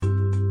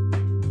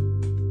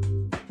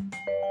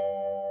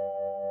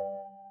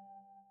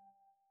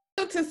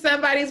to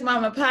Somebody's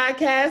Mama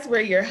podcast.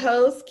 We're your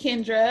hosts,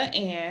 Kendra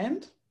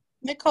and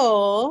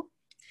Nicole.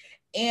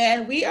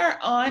 And we are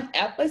on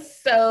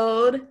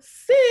episode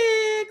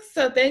 6.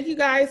 So thank you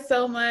guys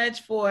so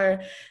much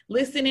for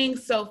listening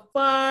so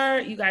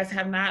far. You guys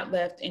have not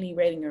left any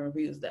rating or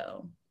reviews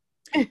though.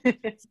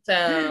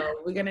 So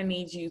we're going to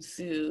need you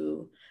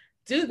to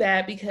do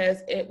that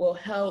because it will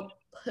help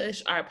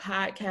push our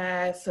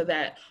podcast so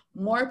that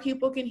more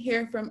people can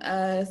hear from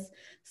us.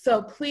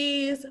 So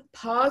please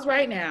pause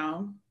right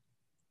now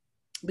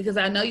because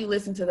I know you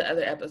listen to the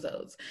other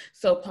episodes.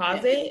 So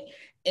pause it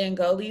and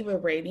go leave a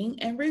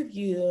rating and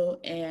review,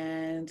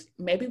 and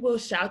maybe we'll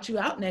shout you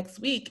out next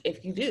week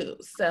if you do.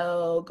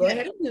 So go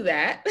ahead and do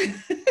that.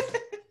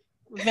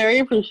 Very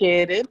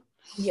appreciated.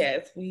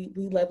 Yes, we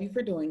love you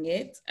for doing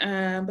it.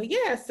 But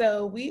yeah,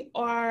 so we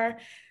are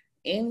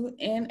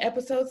in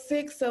episode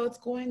 6, so it's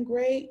going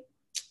great.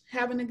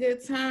 Having a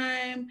good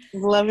time.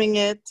 Loving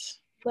it.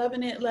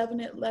 Loving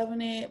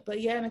it.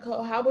 But yeah,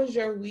 Nicole, how was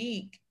your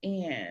week?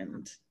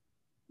 And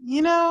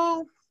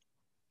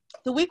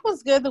the week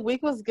was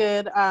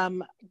good.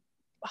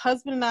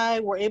 Husband and I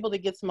were able to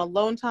get some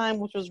alone time,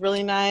 which was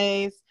really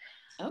nice.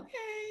 Okay.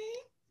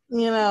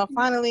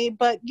 Finally.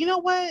 But you know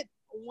what?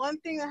 One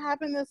thing that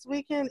happened this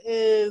weekend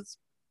is,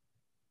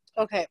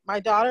 my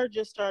daughter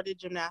just started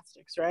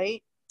gymnastics,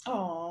 right?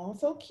 Oh,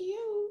 so cute.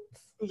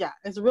 Yeah,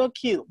 it's real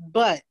cute.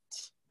 But,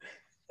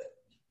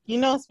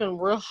 it's been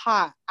real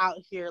hot out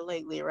here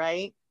lately,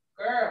 right?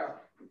 Girl.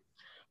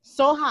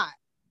 So hot.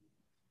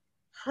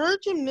 Her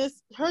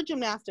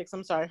gymnastics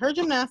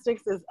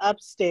is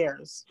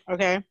upstairs,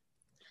 okay?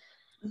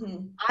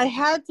 Mm-hmm. I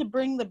had to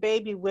bring the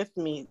baby with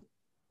me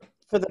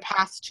for the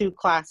past 2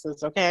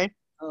 classes, okay?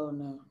 Oh,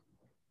 no.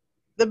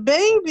 The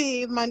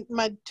baby, my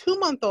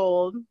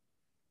 2-month-old,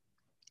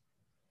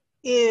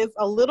 is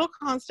a little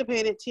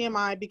constipated,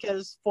 TMI,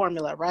 because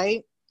formula,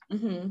 right?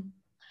 Mm-hmm.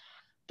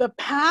 The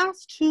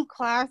past 2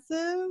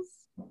 classes,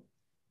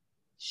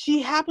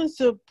 she happens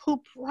to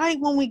poop right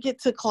when we get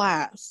to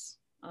class.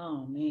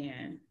 Oh,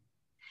 man.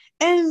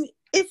 And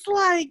it's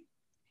like,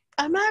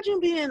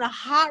 imagine being in a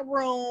hot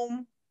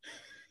room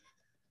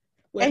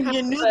with a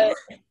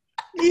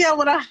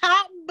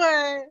hot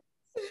butt.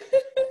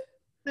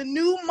 The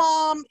new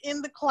mom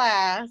in the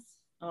class.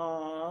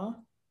 Aww.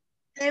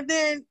 And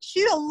then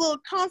she's a little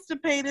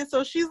constipated,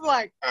 so she's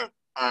like,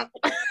 And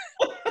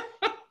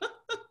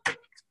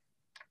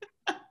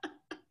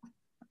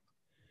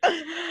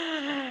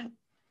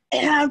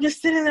I'm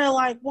just sitting there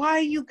like, why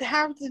you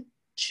have to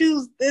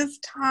choose this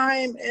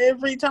time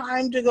every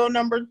time to go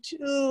number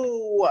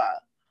 2?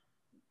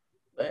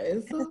 That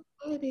is so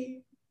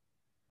funny.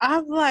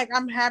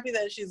 I'm happy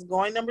that she's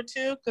going number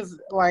 2 because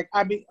when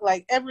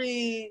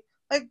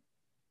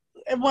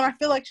I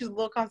feel like she's a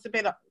little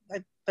constipated,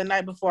 like the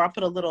night before, I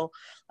put a little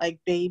like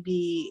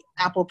baby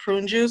apple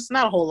prune juice,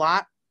 not a whole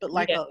lot, but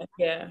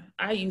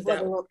I use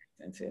that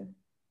too.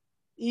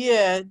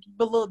 Yeah,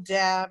 but a little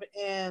dab,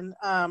 and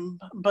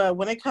but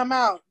when it come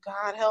out,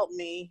 God help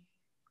me.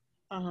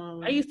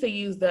 I used to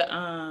use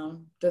the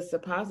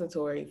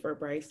suppository for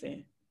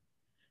Bryson.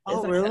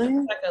 It's really?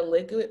 It's like a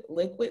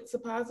liquid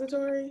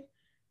suppository.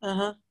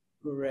 Uh-huh.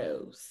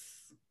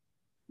 Gross.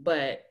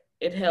 But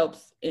it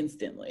helps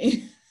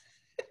instantly.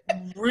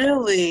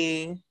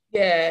 Really?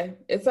 Yeah.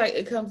 It's like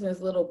it comes in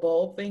this little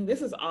bowl thing.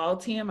 This is all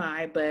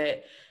TMI,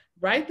 but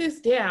write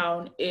this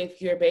down.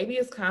 If your baby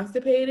is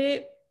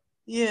constipated,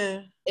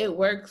 it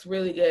works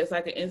really good. It's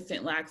like an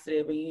instant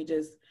laxative, and you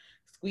just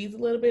squeeze a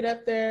little bit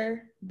up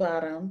their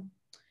bottom.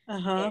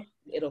 Uh-huh.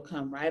 It'll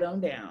come right on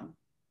down.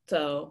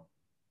 So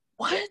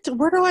what?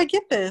 Where do I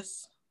get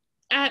this?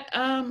 At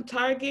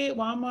Target,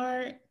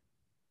 Walmart.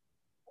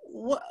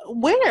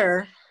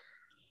 Where?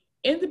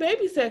 In the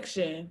baby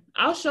section.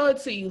 I'll show it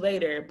to you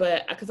later,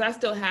 but because I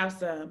still have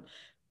some.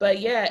 But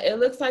yeah, it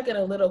looks like in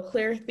a little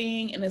clear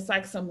thing, and it's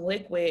like some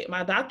liquid.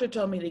 My doctor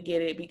told me to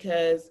get it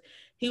because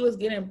he was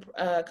getting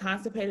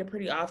constipated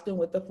pretty often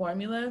with the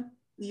formula.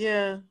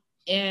 Yeah.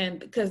 And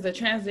because the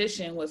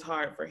transition was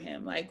hard for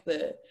him, like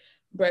the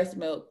breast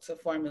milk to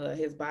formula,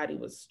 his body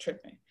was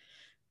tripping.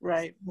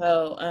 Right.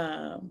 So,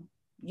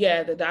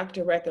 the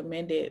doctor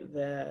recommended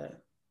the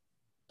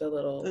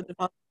little.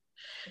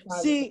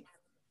 See,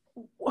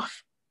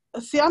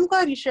 I'm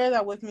glad you shared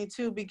that with me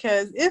too,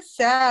 because it's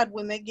sad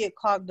when they get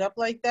clogged up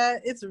like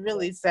that. It's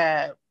really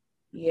sad.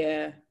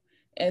 Yeah.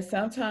 And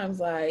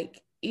sometimes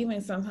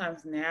even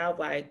sometimes now,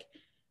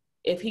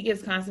 if he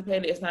gets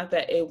constipated, it's not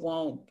that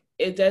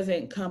it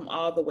doesn't come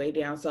all the way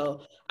down.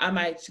 So I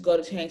might go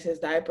to change his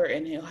diaper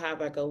and he'll have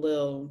like a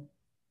little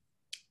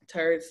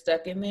turd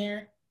stuck in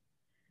there.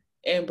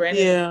 And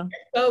Brandon,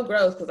 it's so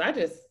gross because I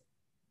just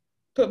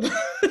put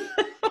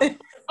I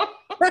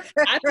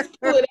just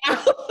pull it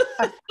out.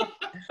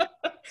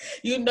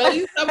 You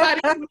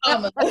somebody's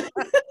mama.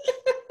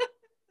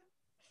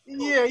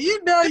 Yeah,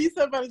 you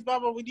somebody's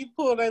mama when you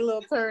pull that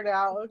little turd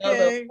out,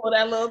 okay? Pull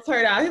that little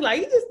turd out. He's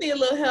like, you just need a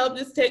little help.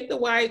 Just take the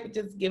wipe,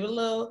 just give it a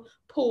little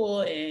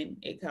pull, and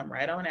it come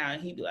right on out.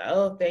 And he'd be like,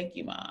 oh, thank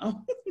you,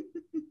 Mom.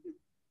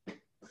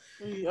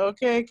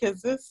 Okay,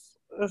 because this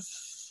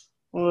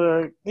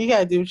Look, you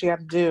gotta do what you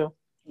gotta do.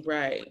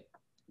 Right.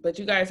 But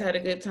you guys had a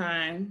good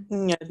time.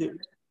 Yeah, dude.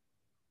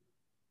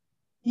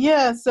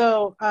 Yeah,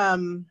 so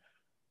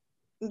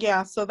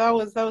yeah, so that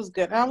was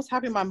good. And I was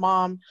happy my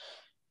mom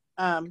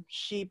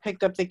she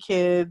picked up the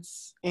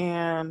kids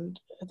and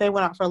they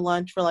went out for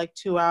lunch for like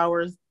 2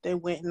 hours. They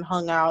went and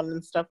hung out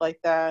and stuff like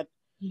that.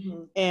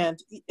 Mm-hmm. And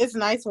it's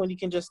nice when you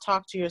can just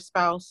talk to your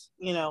spouse,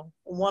 you know,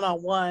 one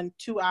on one,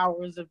 2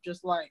 hours of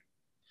just like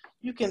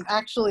you can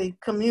actually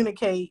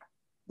communicate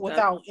That's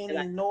without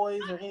any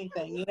noise or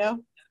anything, you know?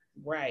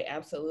 right,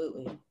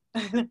 absolutely.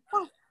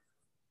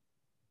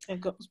 It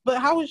goes.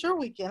 But how was your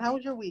weekend? How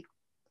was your week?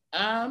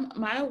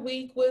 My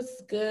week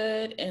was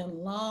good and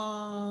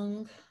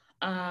long.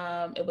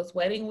 It was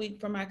wedding week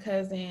for my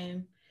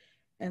cousin.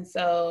 And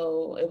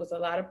so it was a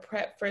lot of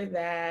prep for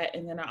that.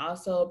 And then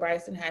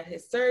Bryson had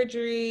his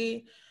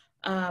surgery.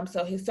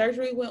 So his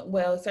surgery went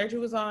well. Surgery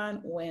was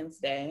on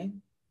Wednesday.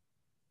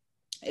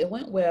 It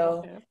went well.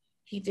 Okay.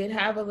 He did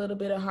have a little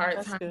bit of hard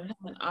That's time good.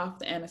 coming off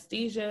the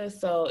anesthesia.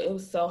 So it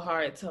was so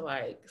hard to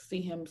like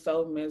see him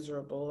so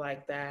miserable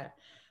like that.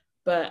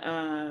 But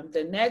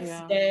the next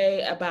Yeah.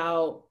 day,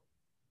 about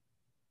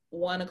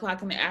 1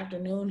 o'clock in the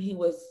afternoon, he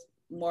was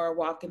more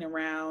walking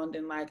around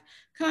and like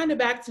kind of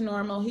back to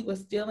normal. He was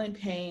still in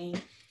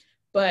pain,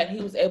 but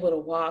he was able to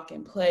walk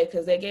and play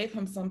because they gave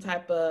him some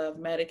type of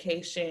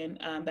medication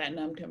that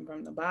numbed him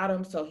from the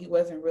bottom. So he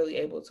wasn't really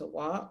able to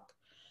walk.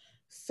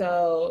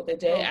 So the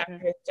day after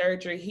Okay. his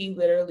surgery, he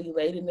literally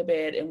laid in the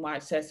bed and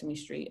watched Sesame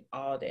Street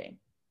all day.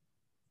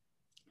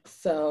 Oh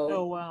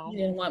So wow. he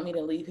didn't want me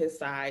to leave his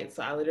side.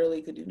 So I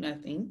literally could do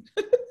nothing.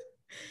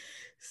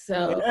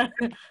 So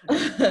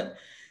Yeah.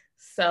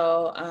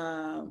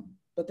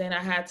 but then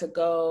I had to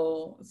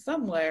go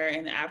somewhere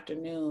in the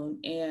afternoon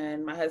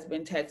and my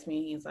husband texted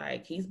me. He's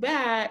like, he's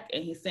back.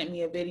 And he sent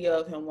me a video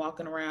of him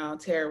walking around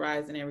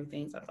terrorizing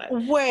everything. So I was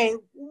like,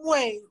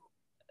 Wait.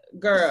 As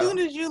soon girl,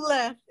 as you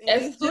left and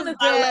as it's soon as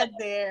just I left, dad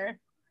there.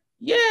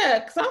 yeah,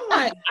 because I'm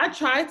like, I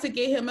tried to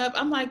get him up.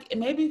 I'm like,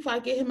 maybe if I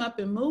get him up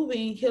and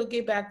moving, he'll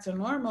get back to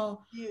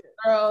normal. Yeah.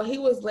 Girl, he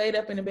was laid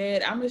up in the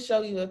bed. I'm going to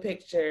show you a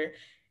picture.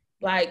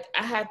 Like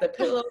I had the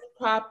pillows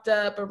propped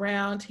up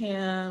around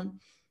him.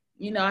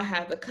 You know, I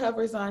had the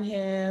covers on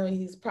him.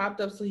 He's propped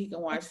up so he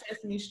can watch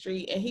Sesame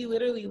Street. And he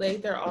literally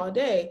laid there all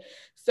day.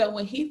 So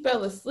when he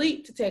fell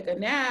asleep to take a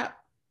nap,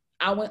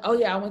 I went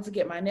to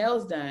get my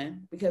nails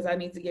done because I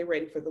need to get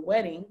ready for the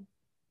wedding.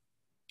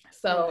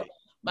 So Right.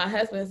 my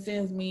husband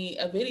sends me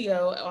a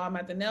video while I'm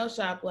at the nail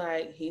shop,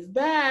 like, he's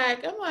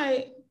back. I'm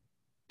like,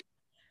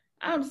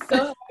 I'm so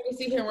happy to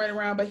see him running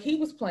around, but he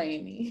was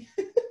playing me.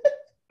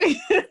 You're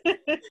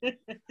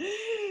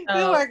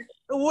So like,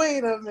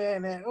 wait a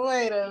minute.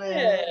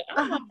 yeah,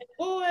 I'm like,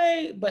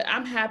 boy, but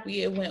I'm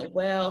happy it went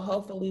well.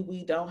 Hopefully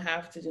we don't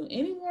have to do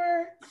any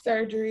more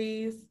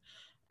surgeries.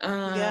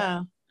 Um,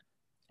 Yeah.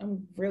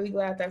 I'm really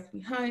glad that's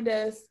behind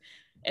us.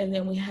 And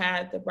then we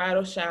had the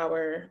bridal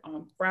shower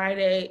on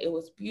Friday. It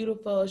was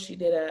beautiful. She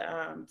did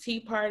a tea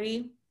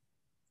party.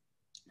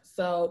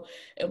 So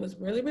it was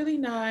really, really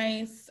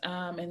nice.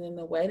 And then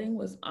the wedding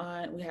was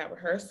we had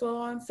rehearsal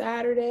on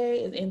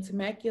Saturday in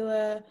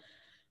Temecula,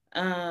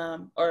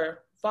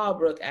 or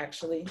Fallbrook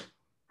actually.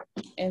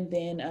 And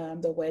then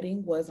the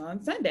wedding was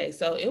on Sunday.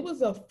 So it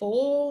was a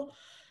full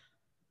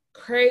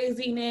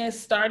craziness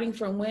starting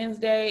from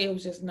Wednesday. It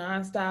was just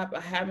nonstop. I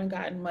haven't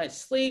gotten much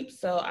sleep.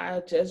 So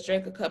I just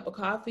drank a cup of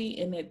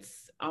coffee and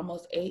it's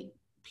almost 8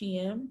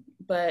 p.m.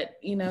 But,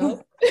 you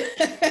know,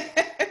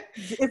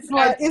 It's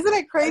like, isn't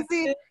it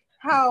crazy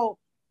how,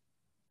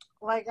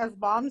 like, as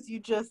moms,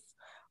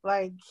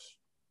 like,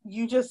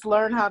 you just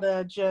learn how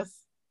to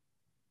just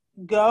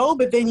go,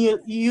 but then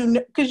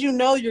because you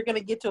know you're going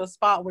to get to a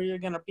spot where you're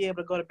going to be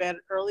able to go to bed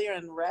earlier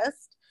and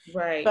rest,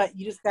 right, but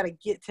you just got to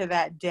get to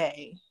that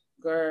day.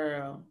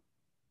 girl.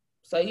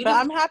 So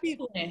I'm happy.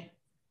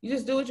 You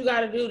just do what you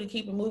got to do to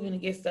keep it moving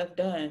and get stuff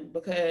done.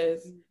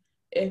 Because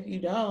if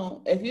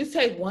you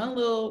take one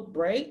little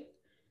break,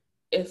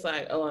 it's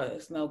like, oh,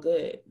 it's no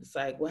good. It's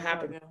like, what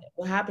happened? Oh, yeah.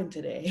 What happened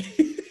today?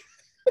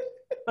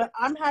 But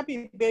I'm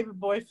happy baby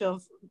boy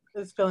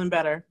is feeling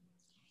better.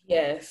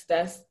 Yes,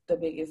 that's the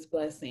biggest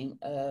blessing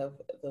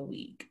of the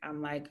week.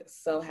 I'm like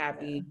so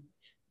happy. Yeah.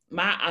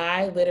 My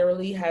eye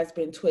literally has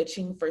been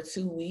twitching for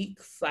 2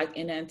 weeks, like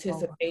in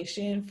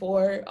anticipation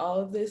for all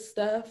of this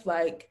stuff,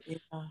 like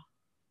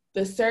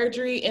the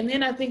surgery. And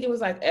then I think it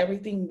was like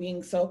everything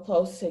being so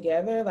close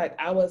together. Like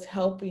I was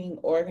helping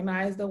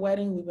organize the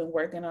wedding. We've been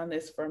working on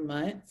this for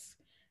months.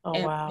 Oh,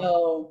 And wow.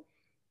 so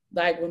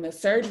like when the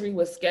surgery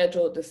was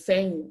scheduled the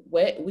same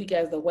week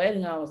as the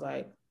wedding, I was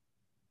like,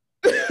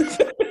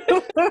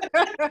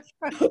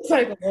 it's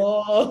like,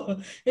 oh,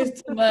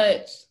 it's too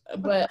much.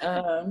 But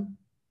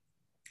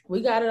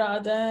we got it all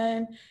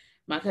done.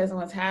 My cousin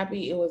was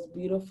happy. It was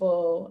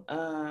beautiful.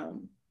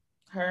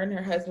 Her and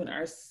her husband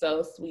are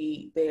so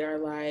sweet. They are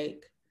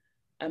like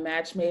a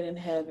match made in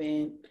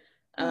heaven.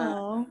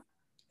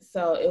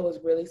 So it was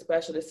really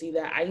special to see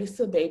that. I used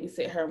to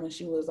babysit her when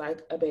she was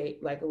like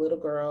like a little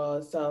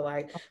girl. So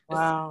like to see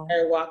Wow.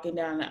 her walking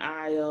down the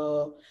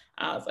aisle,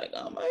 I was like,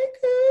 oh my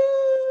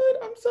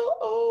God, I'm so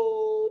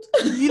old.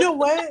 You know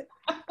what?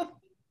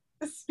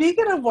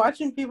 Speaking of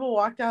watching people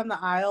walk down the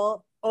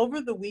aisle,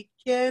 over the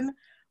weekend,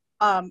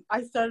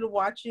 I started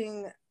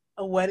watching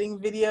wedding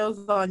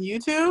videos on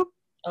YouTube.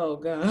 Oh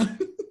God.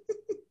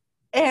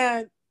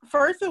 And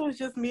first it was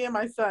just me and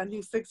my son,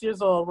 who's 6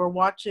 years old. We're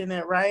watching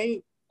it,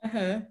 right?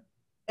 Uh-huh.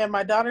 And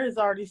my daughter is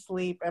already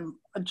asleep, and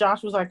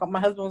Josh was like, my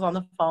husband was on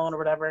the phone or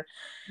whatever.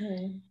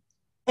 Mm-hmm.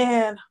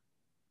 And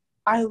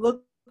I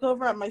look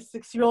over at my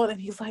 6-year-old, and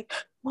he's like,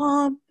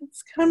 Mom,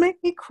 it's gonna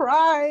make me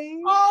cry.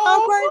 I'm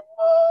like,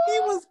 he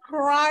was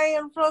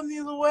crying from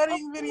these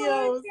wedding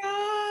videos.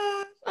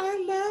 Oh my gosh, I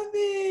love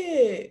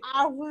it.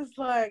 I was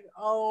like,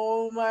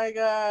 oh my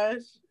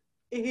gosh.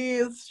 He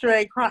is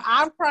straight crying.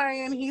 I'm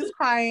crying. He's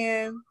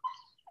crying.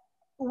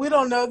 We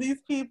don't know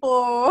these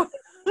people.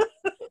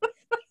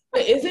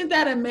 But isn't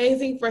that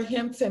amazing for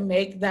him to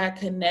make that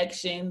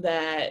connection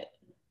that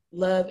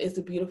love is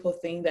a beautiful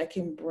thing that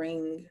can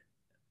bring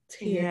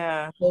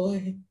tears,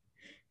 joy?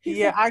 He's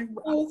yeah, like, I don't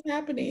know what's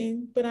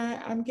happening, but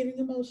I'm getting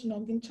emotional.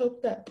 I'm getting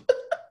choked up.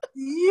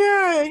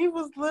 Yeah, he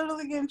was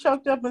literally getting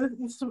choked up and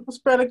he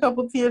spread a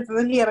couple tears, and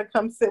then he had to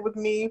come sit with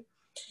me.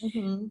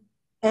 Mm-hmm.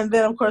 And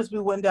then, of course, we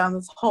went down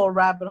this whole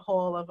rabbit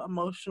hole of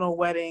emotional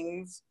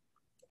weddings.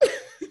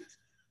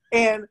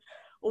 And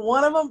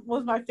one of them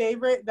was my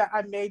favorite that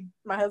I made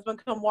my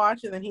husband come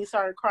watch, and then he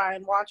started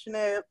crying watching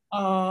it.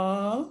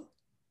 Aww.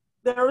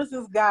 There was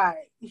this guy.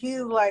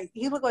 He looked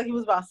like he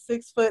was about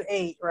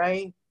 6'8",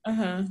 right?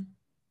 Uh-huh.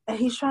 And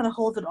he's trying to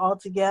hold it all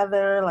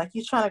together. Like,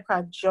 he's trying to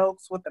crack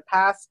jokes with the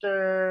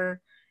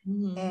pastor.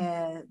 Mm-hmm.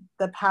 And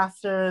the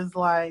pastor is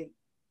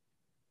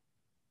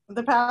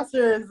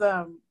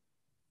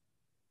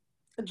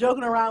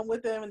joking around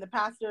with him, and the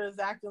pastor is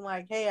acting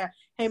like, hey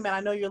man, I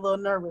know you're a little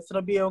nervous,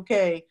 it'll be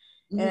okay.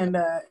 Mm-hmm. And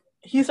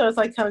he starts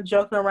like kind of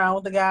joking around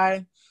with the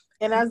guy,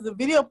 and as the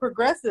video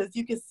progresses,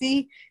 you can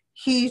see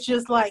he's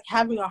just like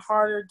having a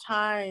harder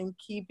time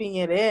keeping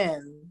it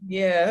in.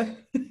 Yeah.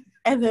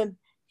 And then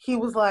he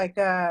was like,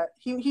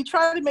 he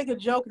tried to make a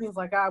joke, and he was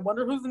like, I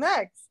wonder who's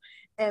next.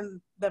 And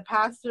the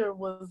pastor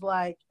was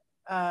like,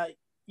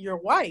 your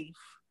wife.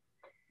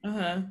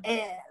 Uh-huh.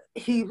 And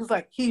he was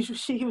like, he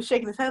was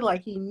shaking his head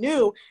like he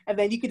knew. And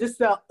then you could just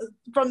tell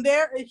from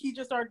there, he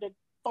just started to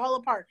fall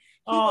apart.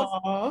 He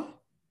was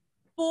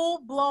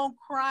full blown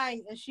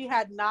crying, and she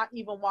had not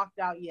even walked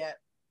out yet.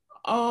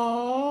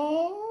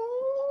 Oh.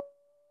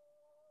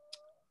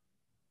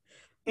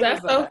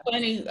 That's so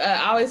funny.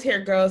 I always hear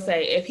girls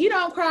say, if he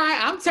don't cry,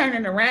 I'm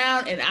turning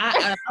around and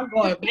I'm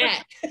going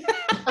back.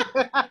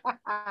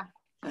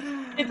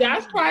 Did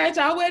Josh cry at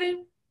y'all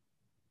wedding?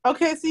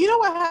 Okay, so you know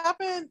what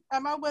happened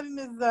at my wedding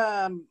is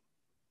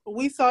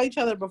we saw each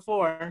other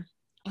before.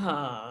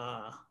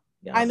 Yeah.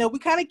 I know, we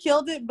kind of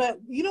killed it, but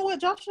you know what?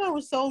 Josh and I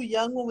were so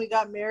young when we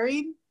got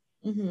married.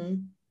 Mm-hmm.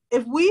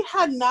 If we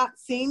had not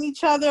seen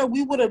each other,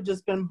 we would have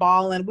just been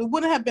balling. We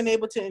wouldn't have been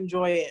able to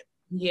enjoy it.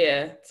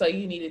 Yeah, so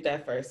you needed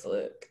that first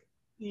look.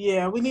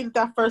 Yeah, we needed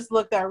that first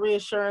look, that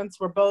reassurance.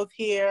 We're both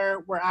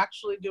here. We're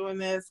actually doing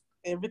this.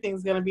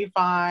 Everything's going to be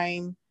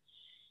fine.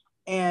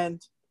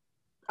 And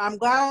I'm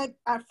glad.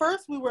 At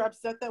first, we were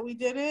upset that we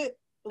did it,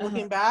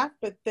 looking back.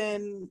 But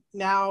then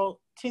now,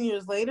 10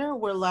 years later,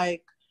 we're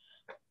like,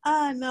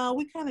 no,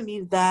 we kind of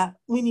needed that.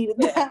 We needed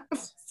that.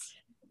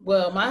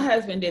 Well, my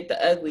husband did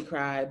the ugly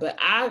cry, but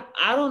I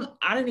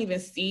didn't even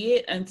see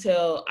it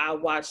until I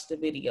watched the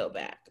video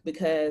back,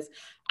 because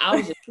I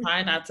was just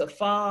trying not to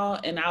fall,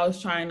 and I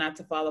was trying not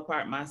to fall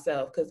apart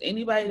myself, because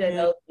anybody that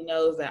knows me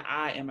knows that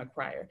I am a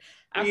crier.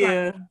 I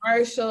cry in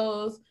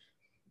commercials.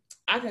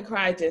 I can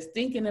cry just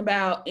thinking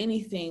about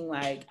anything.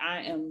 Like,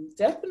 I am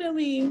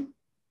definitely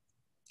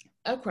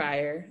a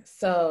crier.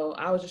 So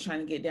I was just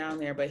trying to get down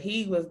there, but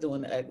he was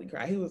doing the ugly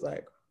cry. He was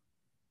like,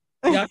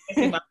 y'all can't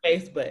see my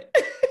face, but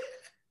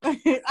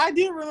I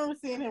do remember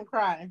seeing him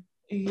cry.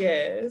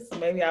 Yes,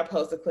 maybe I'll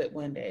post a clip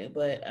one day,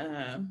 but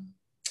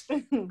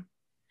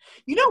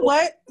you know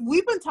what?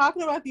 We've been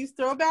talking about these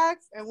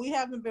throwbacks, and we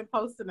haven't been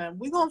posting them.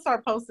 We're gonna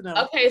start posting them.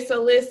 Okay,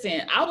 so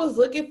listen, I was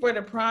looking for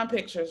the prom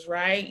pictures,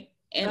 right?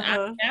 And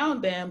I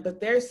found them,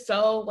 but they're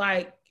so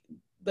like,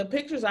 the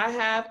pictures I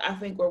have, I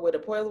think were with a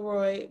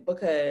Polaroid,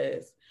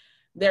 because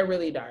they're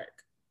really dark.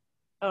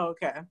 Oh,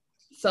 okay.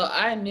 So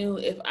I knew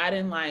if I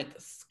didn't like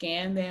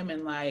scan them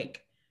and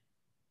like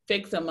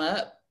fix them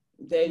up,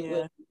 they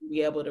would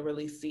be able to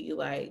really see,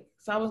 like,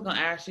 so I was gonna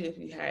ask you if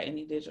you had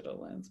any digital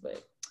ones,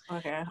 but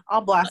okay,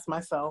 I'll blast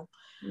myself.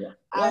 Yeah,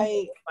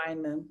 I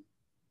find them.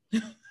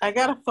 I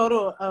got a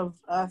photo of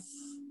us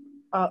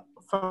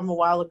from a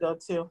while ago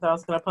too that I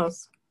was gonna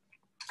post.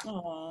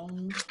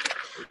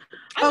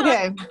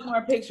 Okay,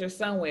 more pictures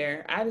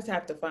somewhere. I just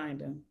have to find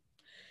them.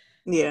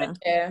 Yeah.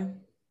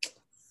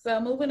 So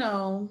moving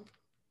on.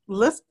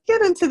 Let's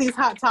get into these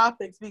hot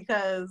topics,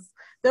 because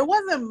there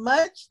wasn't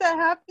much that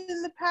happened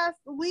in the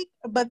past week,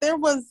 but there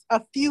was a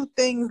few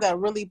things that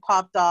really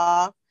popped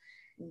off.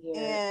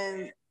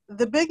 And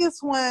the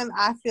biggest one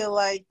I feel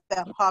like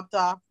that popped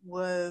off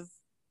was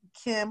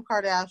Kim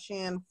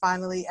Kardashian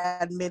finally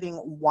admitting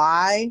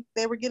why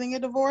they were getting a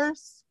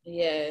divorce.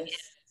 Yes.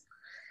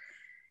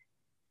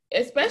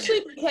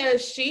 Especially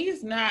because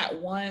she's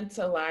not one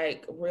to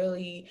like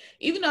really,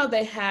 even though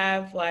they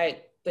have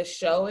like the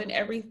show and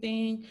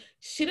everything,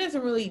 she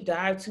doesn't really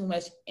dive too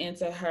much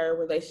into her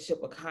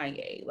relationship with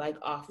Kanye, like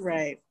often.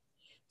 Right.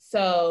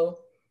 So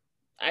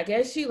I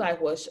guess she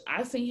like, well,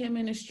 I seen him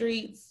in the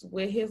streets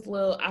with his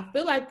little, I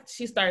feel like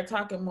she started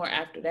talking more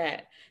after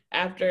that.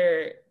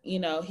 After, you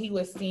know, he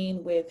was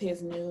seen with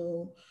his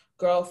new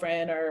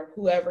girlfriend or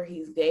whoever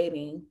he's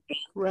dating.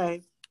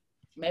 Right.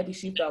 Maybe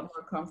she felt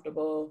more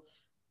comfortable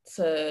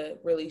to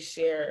really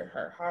share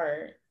her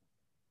heart.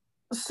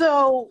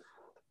 So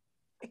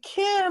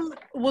Kim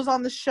was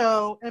on the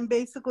show and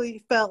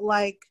basically felt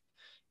like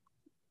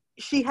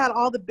she had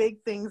all the big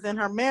things in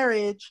her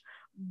marriage,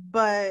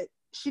 but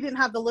she didn't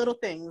have the little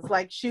things.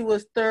 Like she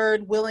was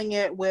third wheeling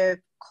it with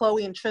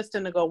Khloe and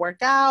Tristan to go work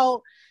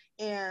out,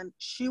 and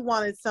she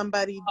wanted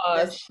somebody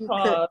that she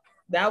could.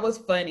 That was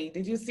funny.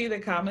 Did you see the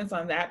comments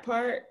on that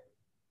part?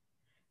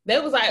 They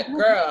was like,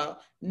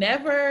 girl,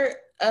 never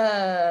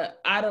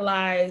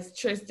idolize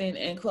Tristan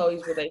and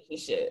Khloe's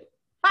relationship.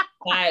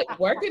 Like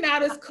working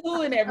out is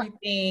cool and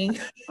everything,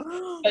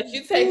 but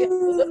you take it a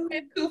little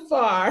bit too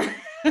far.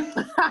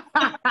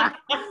 I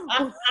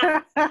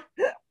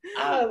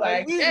was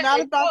like, we're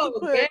not about to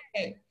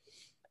put.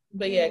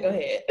 But yeah, go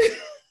ahead.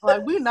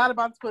 Like we're not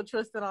about to put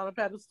Tristan on a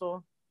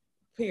pedestal.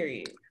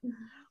 Period.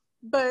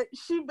 But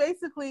she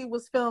basically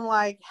was feeling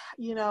like,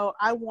 you know,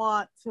 I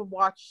want to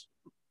watch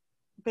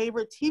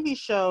favorite TV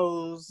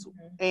shows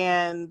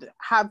and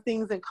have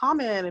things in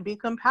common and be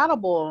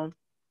compatible.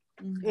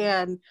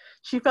 And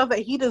she felt that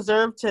he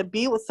deserved to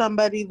be with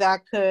somebody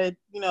that could,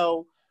 you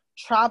know,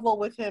 travel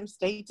with him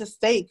state to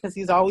state, because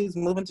he's always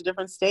moving to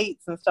different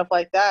states and stuff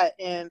like that.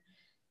 And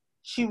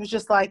she was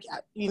just like,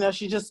 you know,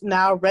 she's just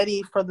now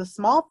ready for the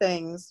small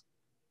things.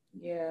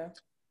 Yeah.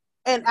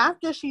 And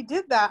after she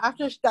did that,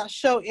 after that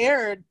show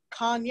aired,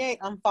 Kanye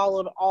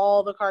unfollowed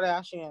all the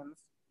Kardashians.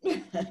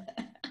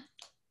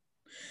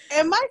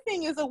 And my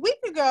thing is, a week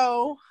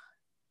ago,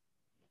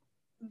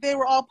 they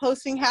were all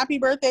posting, happy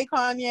birthday,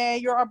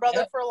 Kanye. You're our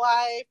brother for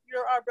life.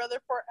 You're our brother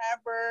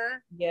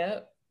forever.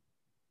 Yep.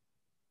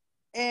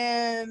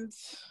 And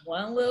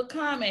one little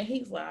comment,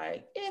 he's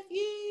like, F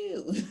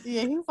you.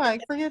 Yeah, he's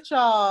like, forget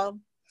y'all.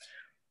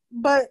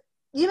 But,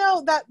 you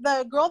know, that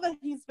the girl that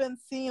he's been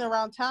seen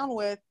around town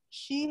with,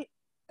 she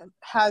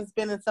has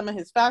been in some of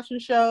his fashion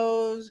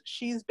shows.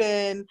 She's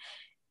been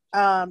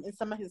in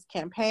some of his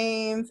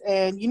campaigns.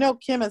 And, you know,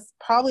 Kim is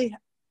probably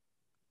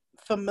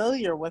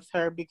familiar with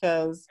her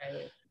because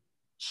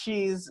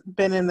she's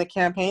been in the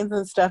campaigns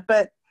and stuff.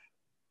 But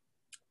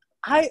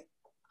I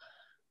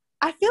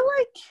feel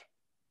like,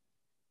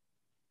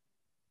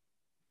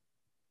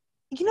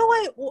 you know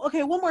what?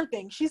 Okay, one more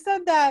thing. She said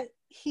that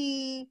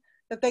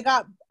they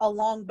got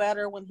along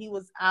better when he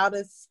was out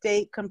of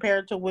state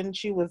compared to when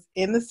she was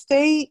in the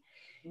state.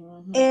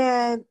 Mm-hmm.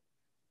 And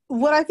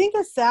what I think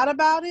is sad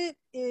about it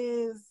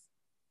is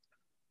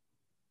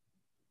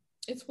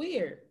it's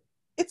weird.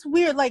 It's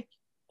weird. Like,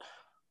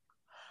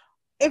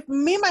 if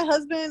me and my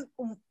husband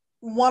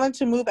wanted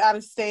to move out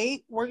of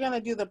state, we're going to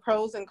do the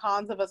pros and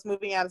cons of us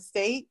moving out of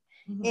state.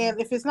 Mm-hmm.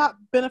 And if it's not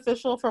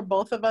beneficial for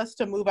both of us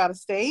to move out of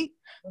state,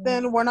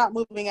 then we're not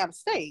moving out of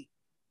state.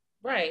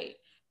 Right.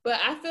 But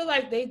I feel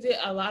like they did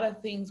a lot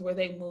of things where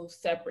they moved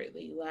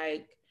separately.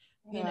 Like,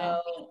 you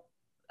know,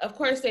 of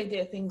course they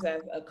did things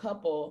as a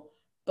couple,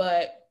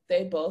 but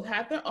they both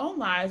have their own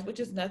lives, which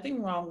is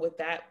nothing wrong with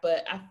that.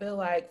 But I feel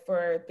like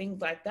for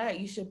things like that,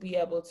 you should be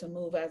able to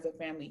move as a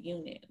family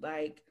unit.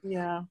 Like,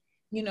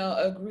 you know,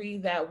 agree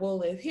that we'll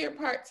live here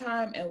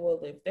part-time and we'll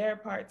live there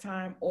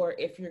part-time. Or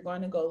if you're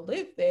going to go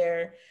live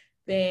there,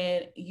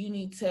 then you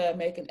need to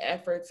make an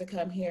effort to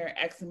come here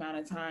X amount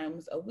of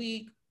times a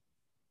week.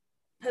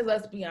 Because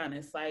let's be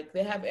honest, like,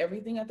 they have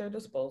everything at their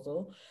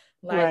disposal.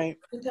 Like,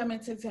 you come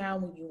into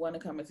town when you want to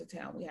come into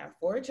town. We have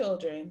 4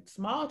 children,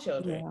 small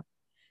children.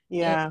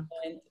 Yeah.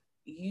 And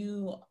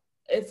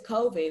it's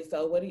COVID,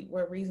 so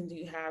what reason do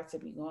you have to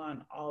be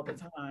gone all the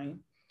time?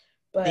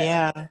 But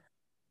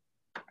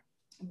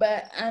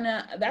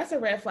and that's a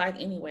red flag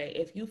anyway.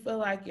 If you feel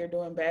like you're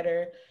doing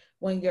better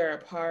when you're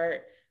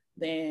apart,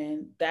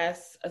 then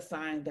that's a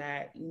sign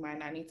that you might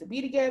not need to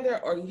be together,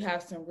 or you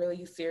have some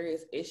really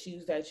serious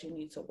issues that you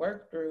need to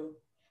work through.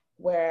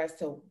 Whereas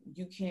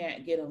you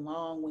can't get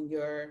along when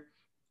you're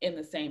in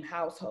the same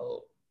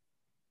household.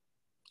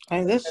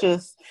 And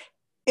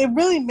it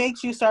really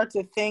makes you start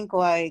to think,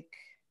 like,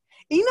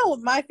 you know what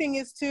my thing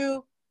is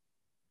too?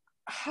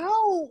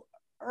 I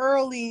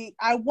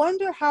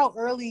wonder how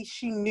early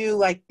she knew,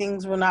 like,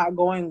 things were not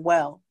going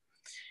well.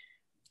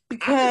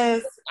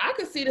 Because I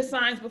could see the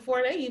signs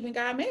before they even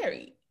got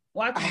married.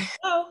 Watching the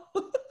show.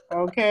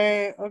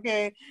 Okay.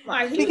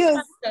 Like, he was trying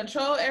to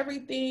control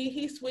everything.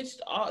 He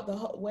switched all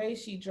the way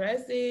she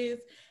dresses.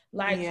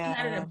 Like he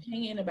had an Yeah.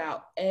 opinion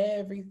about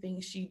everything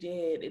she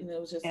did. And it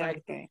was just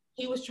like Everything.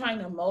 he was trying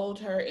to mold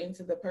her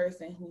into the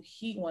person who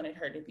he wanted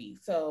her to be.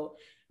 So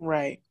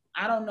Right.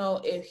 I don't know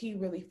if he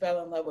really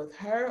fell in love with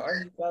her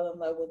or he fell in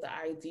love with the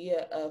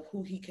idea of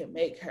who he could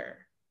make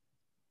her.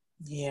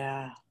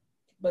 Yeah.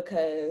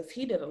 Because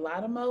he did a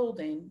lot of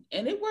molding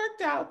and it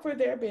worked out for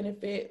their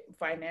benefit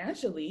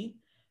financially.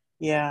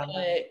 Yeah.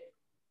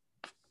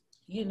 But,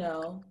 you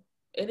know,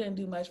 it didn't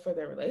do much for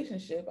their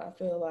relationship, I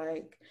feel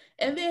like.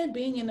 And then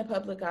being in the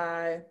public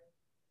eye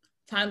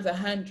times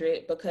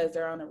 100 because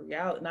they're on a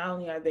reality, not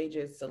only are they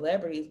just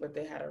celebrities, but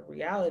they had a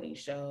reality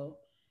show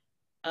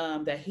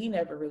that he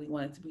never really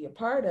wanted to be a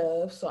part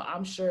of. So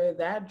I'm sure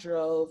that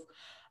drove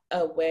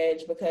a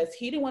wedge because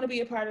he didn't want to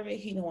be a part of it.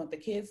 He didn't want the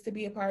kids to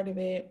be a part of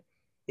it.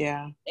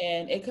 Yeah.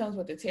 And it comes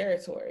with the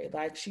territory.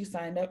 Like she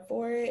signed up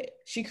for it,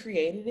 she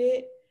created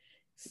it.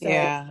 So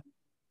Yeah.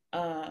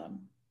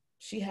 um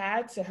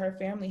her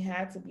family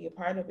had to be a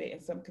part of it in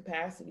some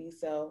capacity.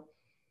 So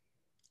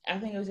I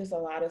think it was just a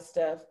lot of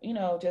stuff, you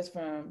know, just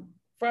from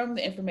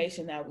the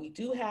information that we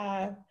do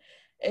have,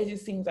 it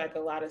just seems like a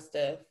lot of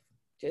stuff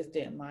just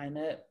didn't line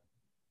up.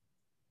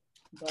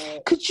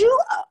 But Could you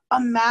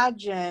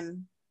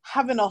imagine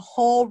having a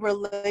whole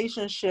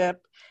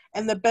relationship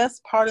and the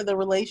best part of the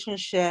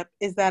relationship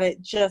is that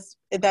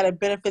it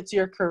benefits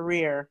your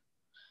career?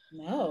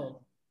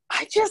 no.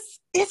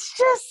 It's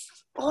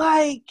just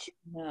like,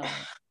 No.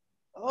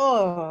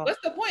 oh,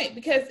 What's the point?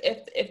 Because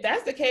if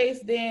that's the case,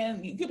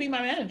 then you could be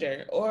my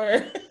manager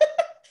or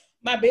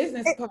my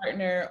business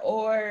partner,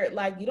 or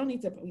like you don't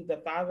need to be the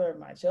father of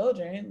my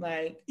children.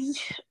 Like,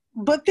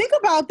 but think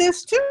about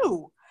this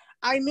too.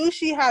 I knew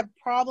she had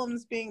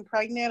problems being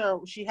pregnant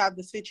or she had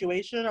the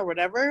situation or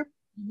whatever.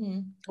 mm-hmm.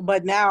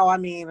 But now, I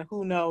mean,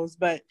 who knows?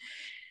 But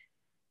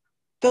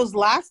those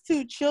last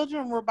two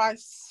children were by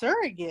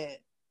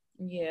surrogate.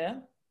 Yeah.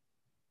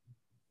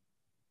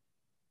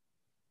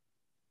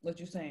 What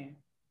you saying?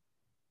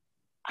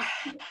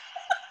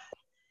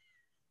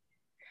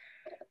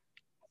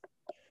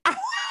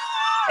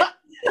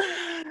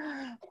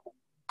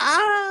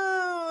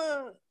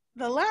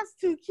 The last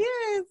two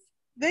kids,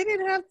 they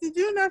didn't have to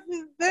do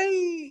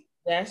nothing.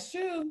 That's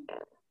true.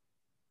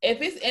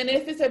 If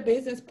it's a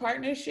business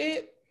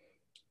partnership,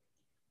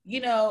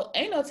 you know,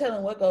 ain't no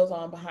telling what goes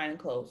on behind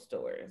closed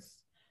doors.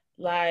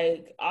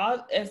 Like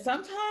all, and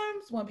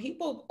sometimes when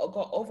people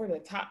go over the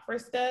top for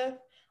stuff,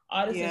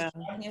 all this Yeah.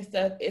 extravagant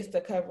stuff is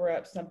to cover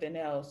up something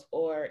else,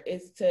 or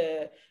it's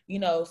to, you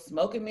know,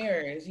 smoke and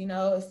mirrors. You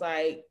know, it's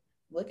like,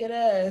 look at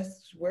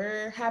us,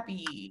 we're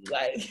happy.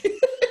 Like,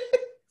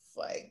 it's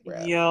like,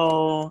 bro.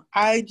 Yo,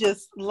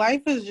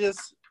 life is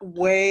just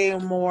way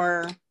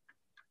more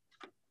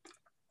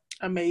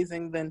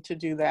amazing than to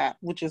do that,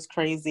 which is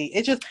crazy.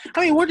 It's just,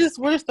 I mean, we're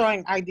just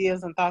throwing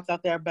ideas and thoughts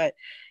out there, but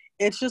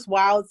it's just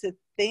wild to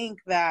think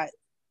that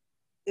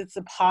it's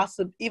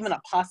even a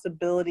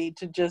possibility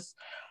to just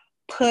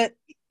put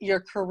your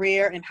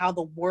career and how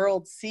the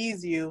world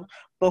sees you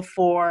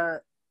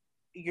before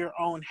your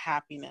own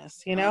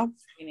happiness, you know?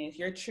 Happiness,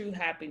 your true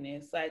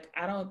happiness. Like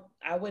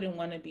I wouldn't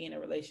want to be in a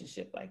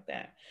relationship like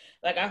that.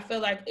 Like I feel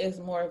like it's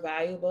more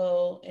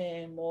valuable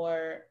and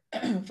more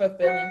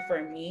fulfilling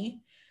for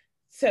me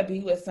to be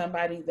with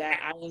somebody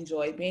that I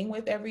enjoy being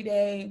with every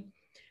day,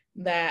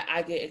 that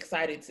I get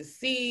excited to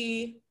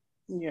see,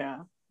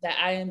 Yeah. that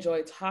I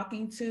enjoy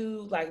talking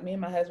to. Like me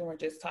and my husband were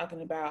just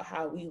talking about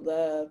how we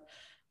love,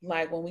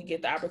 like when we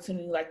get the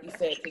opportunity, like you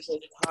said, to just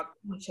talk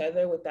to each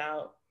other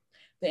without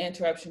the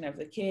interruption of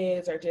the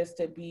kids, or just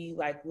to be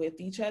like with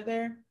each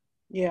other.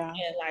 Yeah.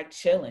 And like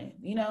chilling,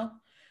 you know?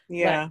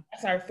 Yeah. Like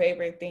that's our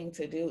favorite thing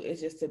to do,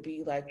 is just to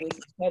be like with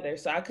each other.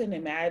 So I couldn't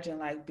imagine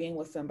like being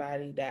with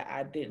somebody that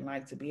I didn't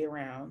like to be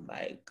around.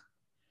 Like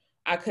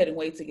I couldn't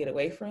wait to get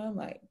away from.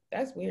 Like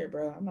that's weird,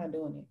 bro. I'm not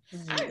doing it.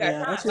 I ain't got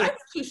Yeah. time. Life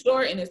is too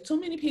short, and there's too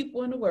many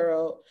people in the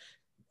world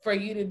for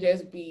you to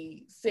just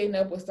be sitting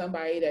up with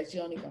somebody that you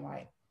don't even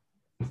like.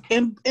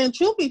 And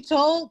truth be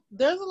told,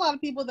 there's a lot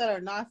of people that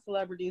are not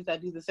celebrities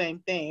that do the same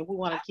thing. We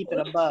want to keep it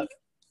a buck.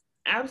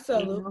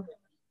 Absolutely. You know?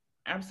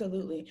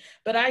 Absolutely.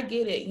 But I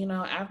get it, you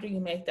know, after you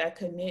make that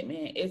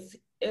commitment,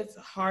 it's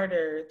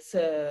harder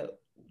to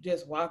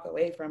just walk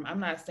away from. I'm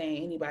not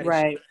saying anybody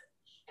Right.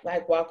 should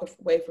like walk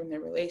away from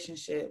their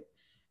relationship.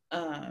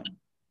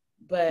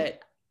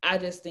 But I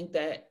just think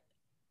that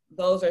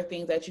those are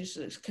things that you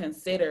should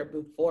consider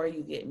before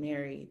you get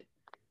married.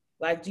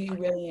 Like, do you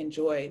really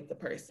enjoy the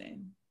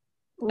person?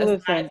 Aside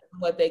Listen, from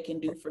what they can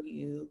do for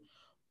you,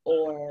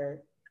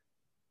 or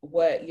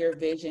what your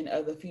vision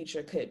of the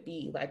future could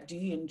be. Like, do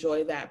you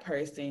enjoy that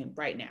person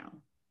right now?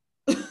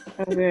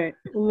 okay,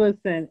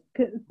 listen.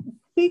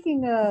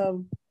 Speaking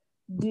of,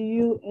 do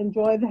you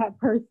enjoy that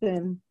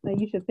person? Then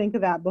you should think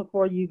of that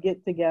before you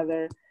get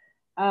together.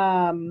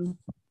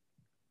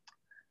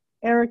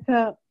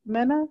 Erica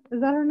Mena,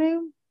 is that her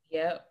name?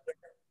 Yep.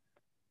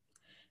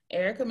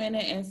 Erica Mena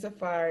and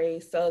Safari.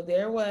 So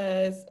there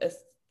was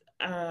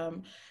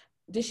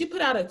did she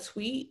put out a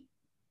tweet?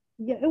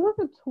 Yeah, it was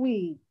a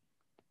tweet.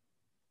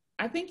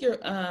 I think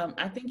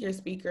your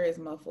speaker is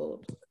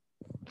muffled.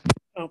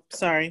 Oh,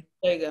 sorry.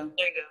 There you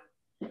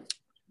go.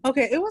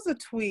 Okay, it was a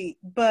tweet,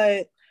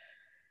 but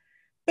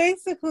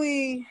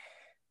basically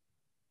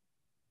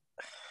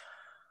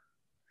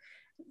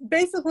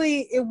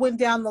it went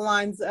down the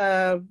lines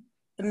of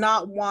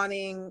not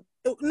wanting.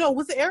 No,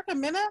 was it Erica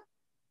Mena?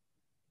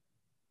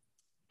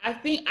 I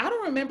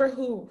don't remember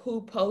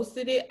who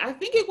posted it. I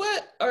think it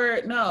was,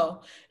 or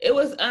no, it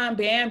was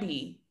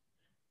Bambi.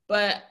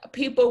 But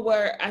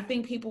I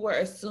think people were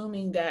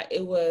assuming that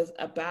it was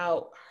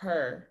about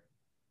her.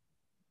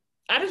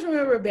 I just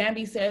remember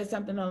Bambi said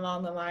something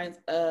along the lines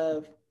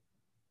of,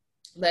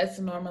 let's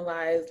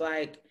normalize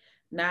like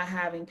not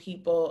having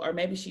people, or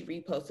maybe she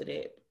reposted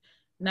it,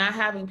 not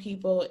having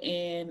people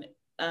in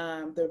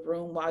the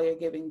room while you're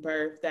giving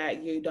birth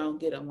that you don't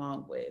get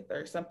along with,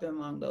 or something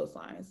along those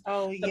lines.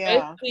 Oh So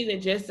yeah. basically the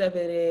gist of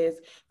it is,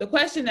 the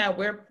question that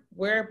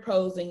we're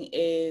posing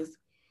is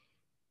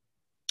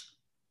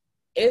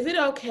it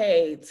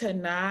okay to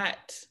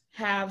not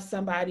have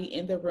somebody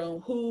in the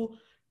room who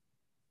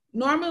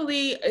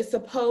normally is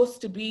supposed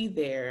to be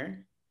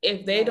there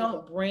if they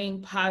don't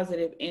bring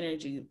positive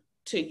energy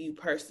to you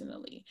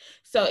personally?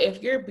 So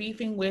if you're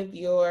beefing with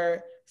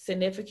your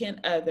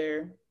significant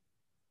other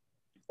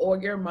or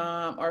your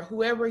mom or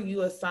whoever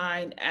you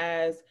assign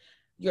as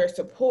your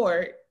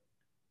support,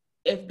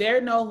 if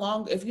you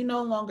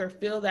no longer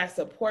feel that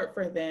support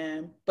for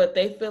them, but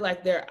they feel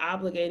like they're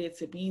obligated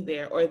to be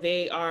there, or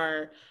they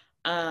are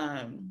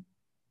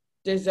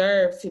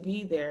deserve to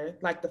be there,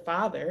 like the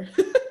father,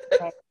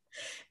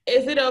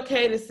 is it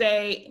okay to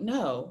say,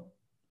 no,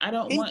 I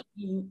don't want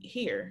you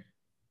here?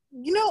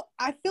 You know,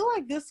 I feel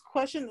like this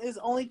question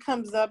only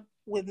comes up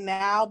with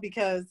now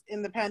because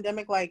in the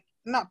pandemic, like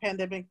not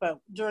pandemic, but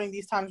during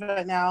these times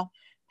right now,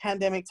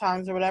 pandemic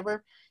times or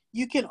whatever,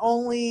 you can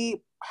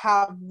only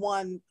have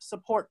one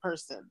support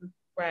person.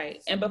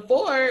 Right. And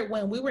before,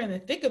 when we were in the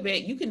thick of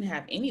it, you couldn't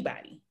have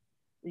anybody.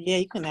 Yeah,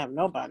 you couldn't have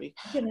nobody.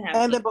 You couldn't have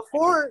and then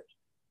before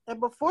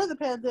the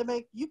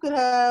pandemic, you could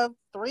have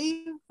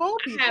 3, 4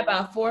 people. I had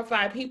about 4 or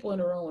 5 people in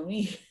the room with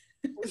me.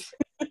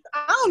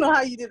 I don't know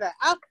how you did that.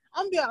 I'm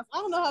gonna be honest, I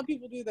don't know how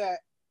people do that.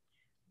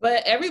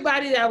 But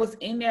everybody that was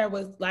in there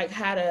was like,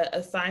 had an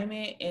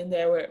assignment, and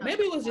there were,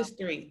 maybe it was just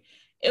 3.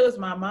 It was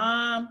my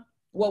mom.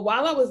 Well,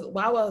 while I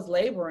was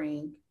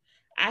laboring,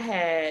 I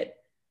had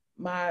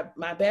my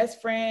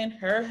best friend,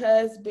 her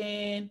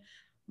husband,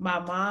 my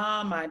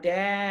mom, my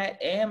dad,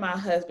 and my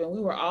husband.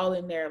 We were all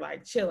in there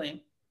like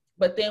chilling.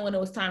 But then when it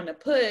was time to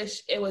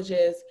push, it was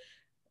just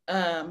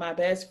my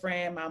best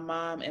friend, my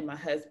mom, and my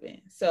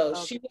husband. So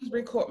she was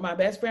my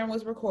best friend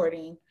was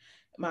recording.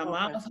 My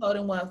mom was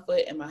holding one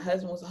foot and my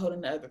husband was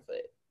holding the other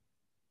foot.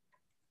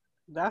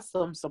 That's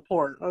some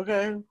support,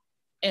 okay?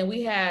 And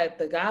we had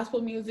the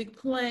gospel music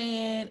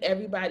playing.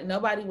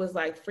 Nobody was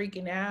like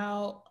freaking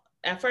out.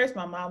 At first,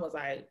 my mom was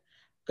like,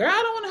 girl,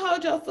 I don't want to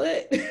hold your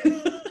foot.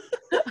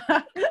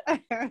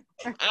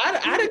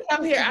 I didn't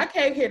come here. I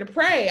came here to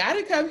pray. I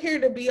didn't come here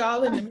to be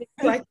all in the mix.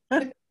 Like,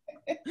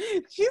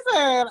 she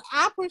said,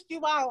 I pushed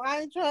you out.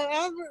 I ain't trying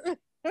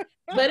ever.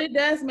 But it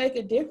does make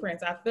a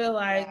difference. I feel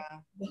like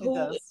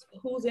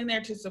who's in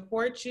there to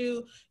support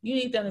you, you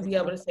need them to be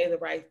able to say the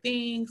right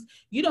things.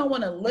 You don't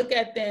want to look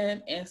at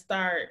them and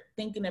start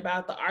thinking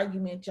about the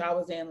argument y'all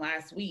was in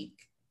last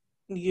week.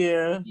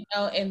 Yeah. You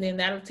know, and then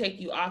that'll take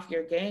you off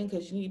your game,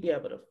 because you need to be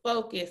able to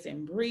focus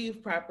and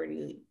breathe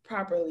properly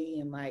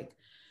and like,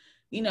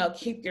 you know,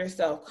 keep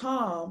yourself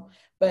calm.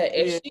 But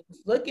if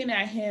she's looking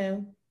at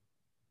him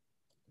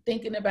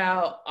thinking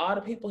about all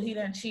the people he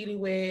done cheated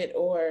with,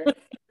 or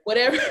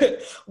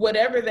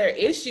whatever their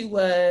issue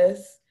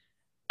was,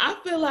 I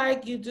feel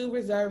like you do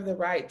reserve the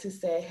right to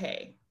say,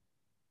 hey,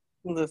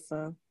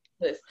 listen,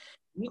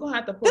 you're gonna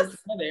have to pull it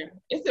together.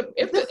 It's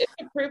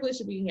a privilege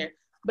to be here.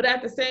 But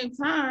at the same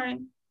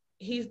time,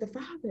 he's the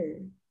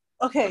father.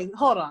 Okay,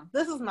 hold on.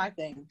 This is my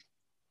thing.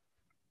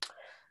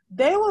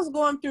 They was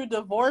going through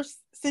divorce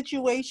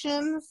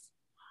situations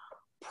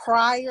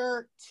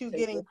prior to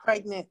getting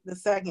pregnant the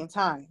second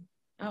time.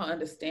 I don't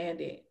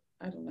understand it.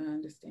 I do not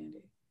understand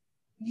it.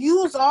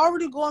 You was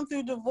already going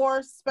through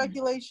divorce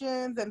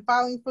speculations and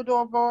filing for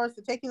divorce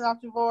and taking off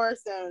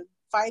divorce and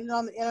fighting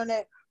on the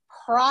internet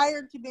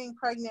prior to being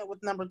pregnant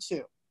with number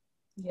 2.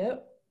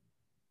 Yep.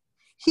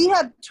 He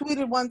had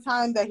tweeted one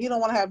time that he don't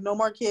want to have no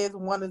more kids.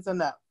 1 is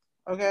enough.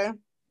 Okay.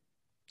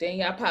 Then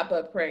y'all pop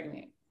up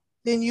pregnant.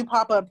 Then you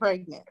pop up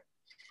pregnant.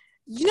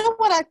 You know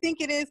what I think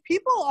it is?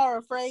 People are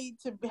afraid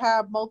to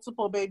have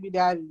multiple baby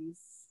daddies.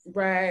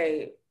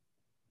 Right.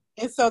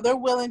 And so they're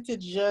willing to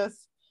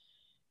just,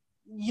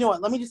 you know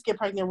what, let me just get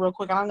pregnant real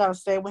quick. I'm going to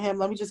stay with him.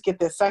 Let me just get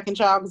this second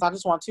child because I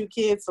just want 2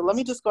 kids. So let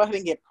me just go ahead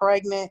and get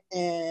pregnant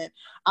and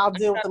I'll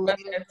deal with the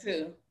later.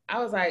 Too. I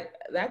was like,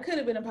 that could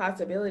have been a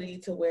possibility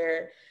to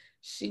where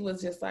she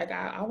was just like,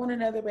 I want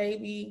another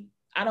baby.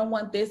 I don't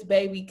want this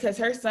baby, because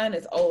her son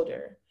is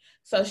older.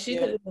 So she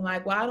could have been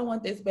like, well, I don't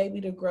want this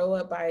baby to grow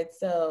up by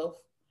itself.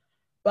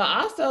 But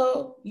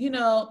also, you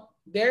know,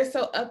 they're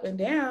so up and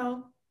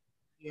down.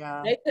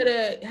 Yeah. They could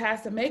have had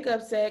some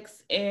makeup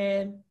sex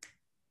and,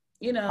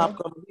 you know,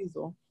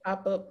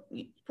 pop up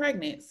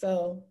pregnant.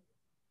 So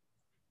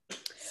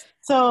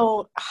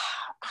So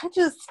I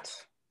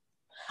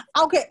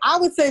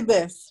would say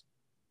this.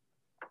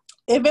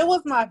 If it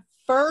was my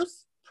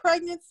first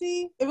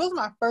pregnancy, if it was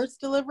my first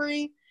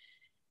delivery,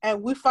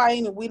 and we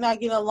fighting and we not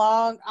getting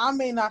along, I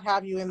may not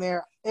have you in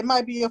there. It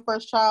might be your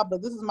first child,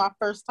 but this is my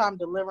first time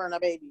delivering a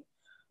baby.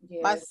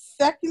 Yeah. My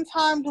second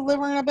time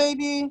delivering a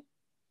baby,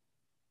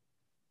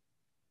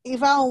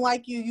 if I don't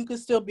like you, you can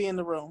still be in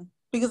the room.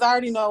 Because I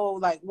already know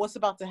like what's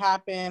about to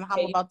happen, how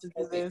I'm about to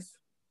do this.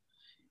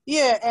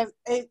 Yeah,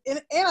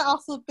 and I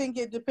also think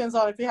it depends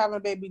on if you're having a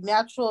baby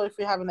natural, if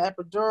you're having an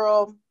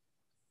epidural.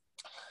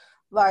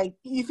 Like,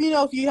 if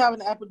you have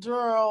an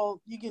epidural,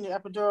 you get your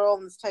epidural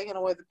and it's taking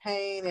away the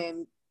pain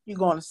and you're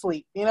going to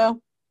sleep, you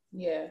know?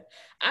 Yeah.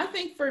 I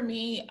think for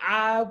me,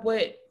 I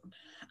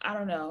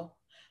don't know.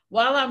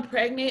 While I'm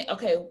pregnant,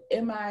 okay,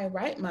 in my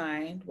right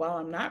mind, while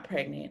I'm not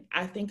pregnant,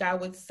 I think I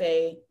would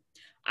say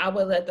I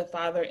would let the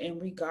father in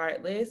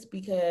regardless,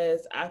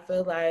 because I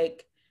feel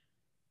like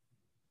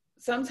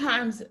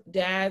sometimes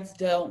dads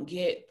don't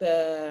get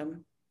the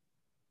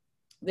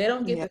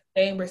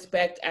same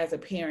respect as a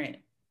parent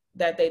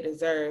that they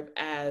deserve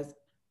as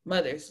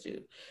mothers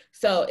do.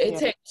 So it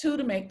takes two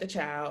to make the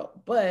child,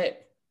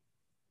 but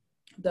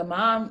the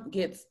mom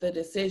gets the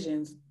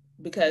decisions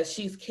because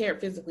she's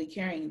physically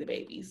carrying the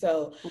baby.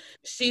 So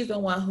she's the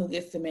one who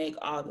gets to make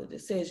all the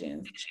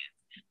decisions.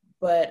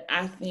 But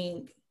I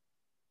think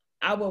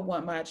I would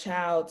want my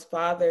child's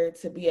father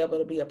to be able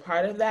to be a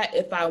part of that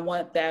if I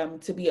want them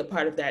to be a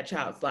part of that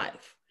child's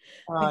life.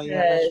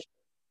 Because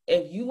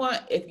if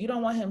you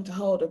don't want him to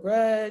hold a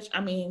grudge, I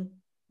mean,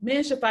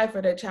 men should fight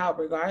for their child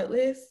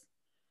regardless.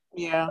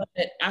 Yeah.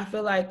 But I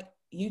feel like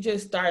you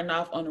just starting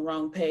off on the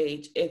wrong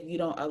page if you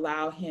don't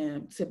allow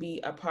him to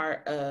be a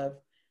part of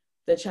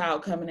the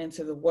child coming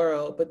into the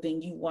world, but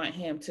then you want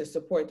him to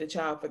support the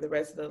child for the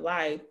rest of the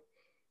life,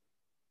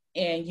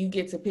 and you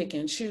get to pick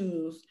and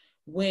choose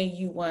when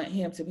you want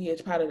him to be a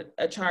part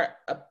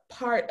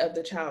of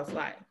the child's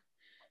life.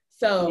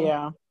 So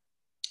yeah,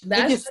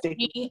 that's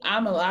me.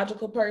 I'm a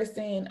logical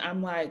person.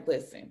 I'm like,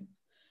 listen,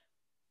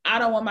 I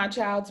don't want my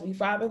child to be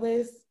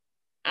fatherless.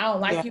 I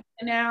don't like you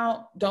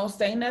now. Don't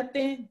say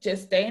nothing.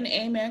 Just stay in the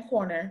amen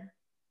corner.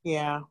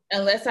 Yeah.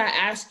 Unless I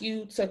ask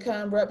you to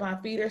come rub my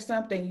feet or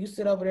something, you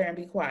sit over there and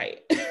be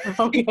quiet.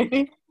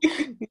 Okay.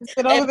 You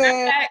sit over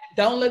there.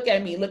 Don't look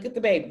at me. Look at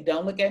the baby.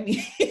 Don't look at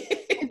me.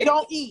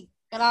 Don't eat.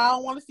 And I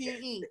don't want to see you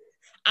eat.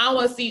 I don't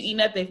want to see you eat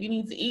nothing. If you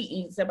need to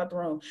eat, step out the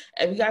room.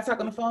 If you got to talk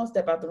on the phone,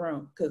 step out the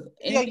room.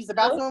 Use the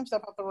bathroom,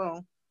 step out the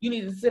room. You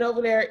need to sit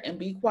over there and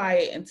be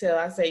quiet until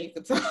I say you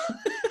can talk.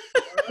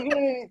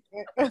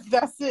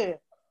 That's it.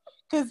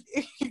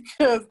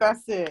 Because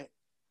that's it.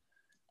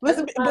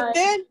 Listen, but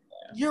then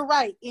you're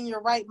right. In your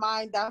right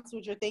mind, that's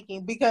what you're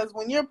thinking. Because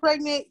when you're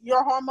pregnant,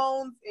 your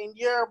hormones in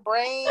your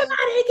brain.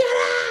 Everybody get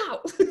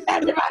out.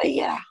 Everybody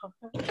get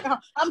out.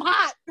 I'm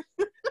hot.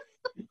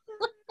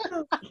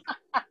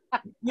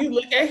 You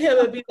look at him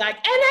and be like,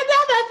 and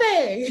another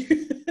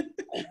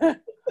thing.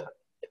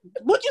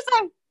 What'd you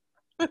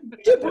say?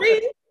 Did you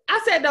breathe?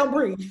 I said don't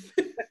breathe.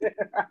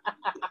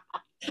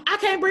 I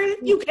can't breathe.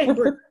 You can't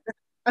breathe.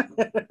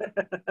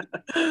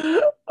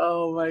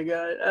 Oh my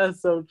God.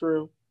 That's so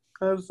true.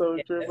 That's so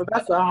true. But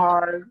that's a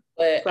hard.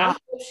 But I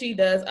hope she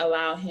does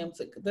allow him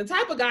to. The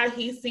type of guy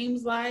he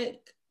seems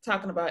like,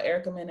 talking about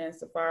Erica Mena and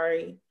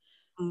Safaree.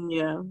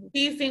 Yeah.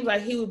 He seems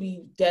like he would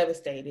be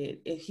devastated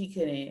if he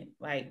couldn't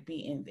like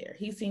be in there.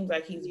 He seems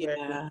like he's very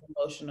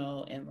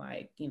emotional and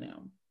like,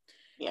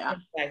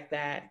 like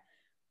that.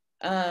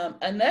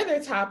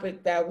 Another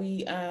topic that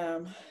we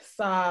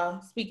saw,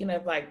 speaking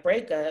of like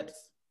breakups,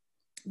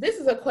 this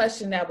is a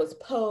question that was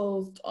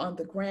posed on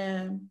the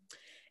gram,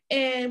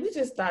 and we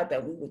just thought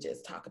that we would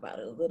just talk about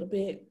it a little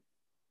bit.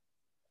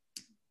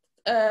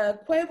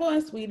 Quavo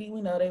and Sweetie,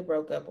 we know they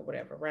broke up or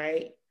whatever,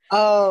 right?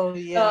 Oh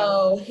yeah.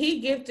 So he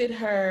gifted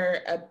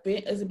her a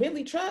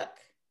Bentley truck.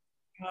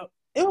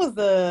 It was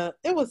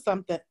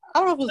something. I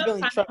don't know if it was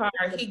Bentley truck. Car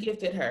he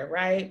gifted her,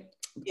 right?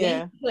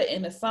 Yeah. He put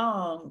in a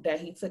song that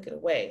he took it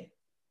away.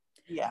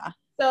 Yeah.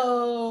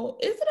 So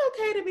is it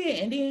okay to be an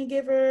Indian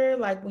giver?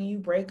 Like when you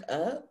break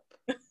up?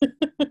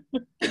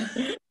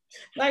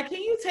 Like,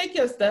 can you take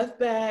your stuff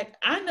back?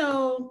 I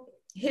know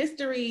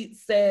history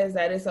says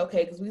that it's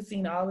okay because we've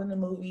seen all in the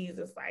movies.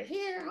 It's like,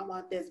 here, I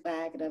want this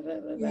back. Blah, blah,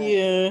 blah, blah.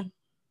 Yeah.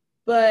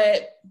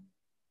 But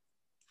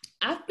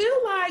I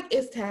feel like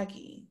it's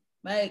tacky.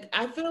 Like,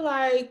 I feel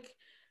like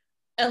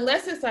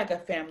unless it's like a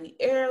family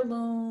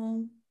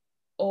heirloom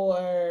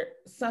or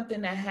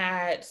something that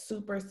had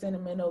super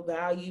sentimental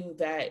value,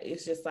 that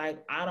it's just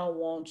like, I don't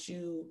want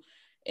you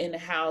in the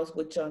house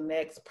with your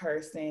next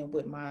person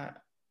with my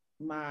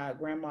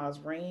grandma's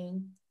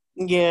ring.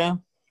 Yeah.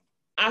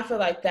 I feel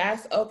like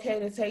that's okay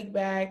to take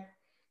back.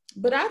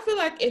 But I feel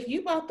like if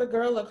you bought the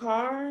girl a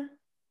car,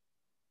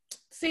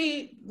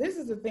 see, this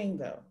is the thing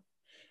though.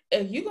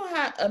 If you're going to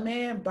have a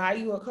man buy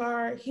you a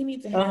car, he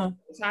needs to have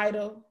the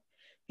title.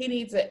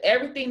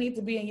 Everything needs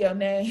to be in your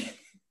name.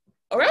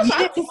 Or else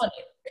I don't want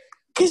it.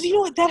 Because you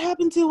know what? That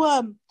happened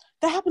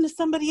to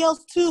somebody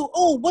else too.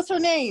 Oh, what's her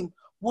name?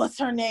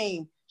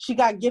 she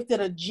got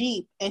gifted a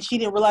Jeep and she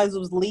didn't realize it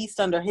was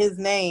leased under his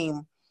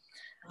name.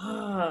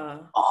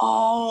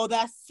 Oh,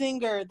 that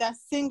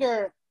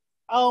singer.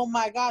 Oh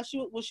my gosh,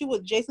 was she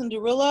with Jason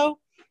Derulo?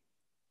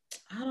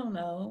 I don't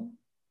know.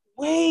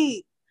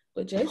 Wait,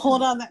 but Jason,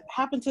 hold on. That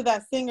happened to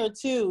that singer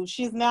too.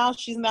 She's now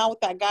with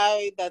that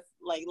guy that's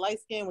like light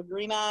skinned with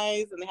green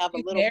eyes, and they have a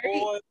little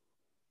boy.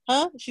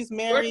 Huh? She's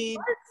married.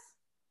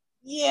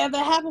 Yeah,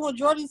 that happened with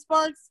Jordan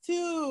Sparks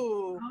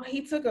too. Oh,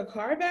 he took a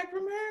car back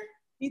from her?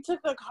 He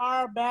took the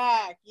car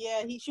back.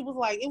 Yeah, she was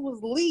like, it was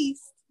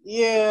leased.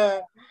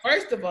 Yeah.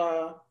 First of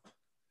all,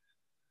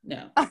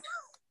 no.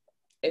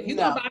 If you're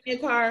gonna buy me a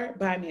car,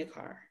 buy me a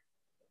car.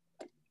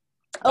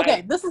 Okay,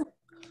 like, this is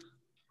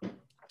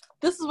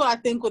what I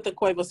think with the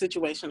Quavo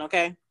situation,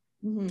 okay?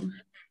 Mm-hmm.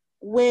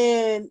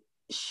 When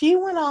she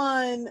went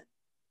on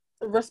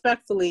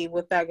Respectfully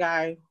with that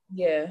guy,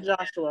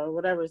 Joshua,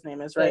 whatever his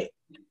name is, right?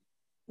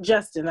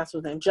 Justin, that's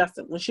his name,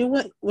 Justin. When she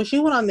went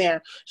on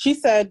there, she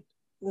said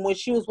when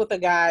she was with a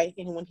guy,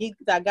 and when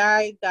that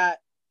guy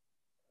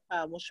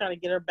was trying to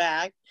get her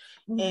back,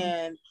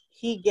 and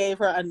he gave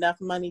her enough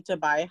money to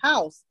buy a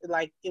house,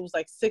 like it was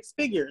like 6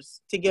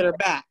 figures to get her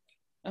back,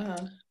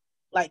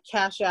 like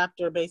cash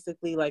after,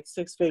 basically like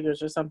 6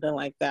 figures or something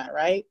like that,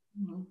 right?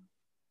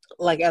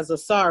 Like as a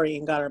sorry,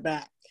 and got her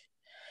back.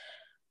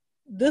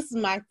 This is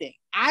my thing.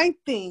 I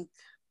think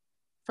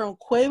from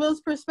Quavo's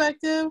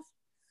perspective,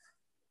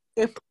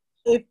 if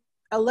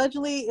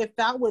allegedly, if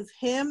that was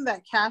him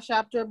that cash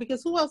after,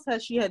 because who else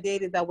has she had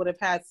dated that would have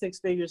had 6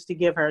 figures to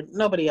give her?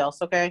 Nobody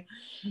else, okay?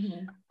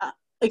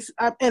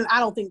 And I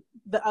don't think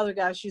the other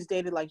guys she's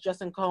dated, like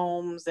Justin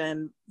Combs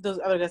and those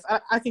other guys,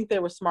 I think they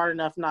were smart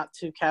enough not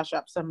to cash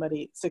up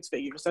somebody 6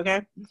 figures,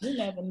 okay? You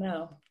never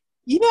know.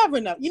 You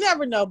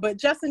never know. But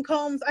Justin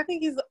Combs, I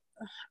think he's,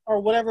 or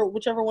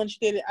whichever one she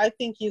dated, I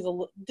think he's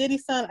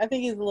Diddy's son. I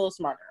think he's a little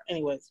smarter.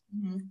 Anyways,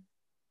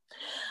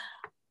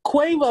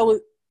 Quavo,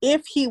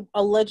 if he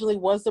allegedly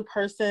was the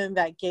person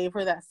that gave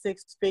her that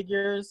 6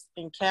 figures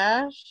in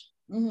cash,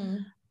 my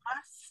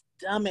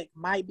stomach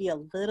might be a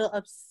little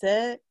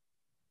upset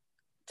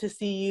to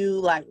see you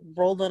like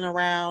rolling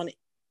around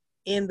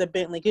in the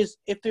Bentley. Because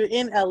if you're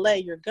in LA,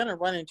 you're gonna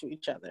run into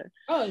each other.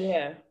 Oh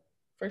yeah,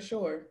 for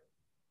sure.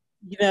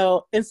 You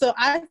know, and so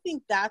I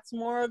think that's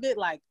more of it.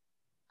 Like,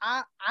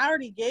 I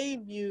already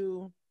gave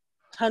you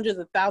hundreds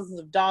of thousands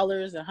of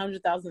dollars and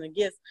 100,000 of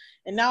gifts,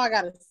 and now I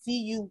gotta see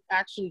you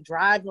actually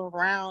driving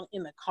around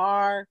in the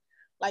car.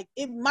 Like,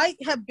 it might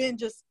have been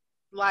just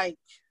like.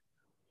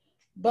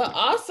 But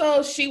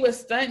also, she was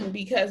stunting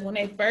because when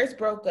they first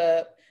broke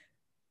up,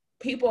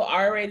 people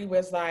already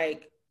was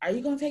like, "Are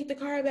you gonna take the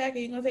car back? Are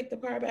you gonna take the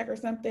car back or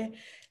something?"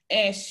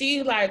 And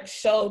she like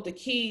showed the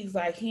keys,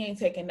 like he ain't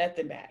taking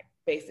nothing back,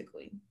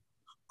 basically.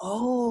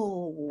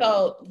 Oh.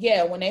 So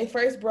yeah, when they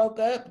first broke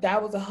up,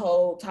 that was a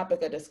whole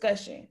topic of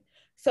discussion.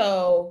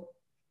 So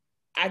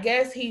I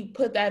guess he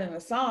put that in a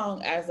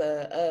song as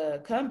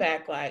a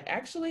comeback, like,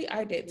 actually,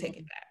 I did take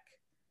it back.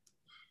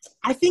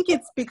 I think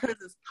it's because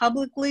it's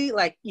publicly,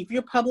 like, if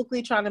you're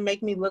publicly trying to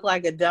make me look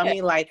like a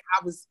dummy, like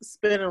I was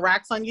spinning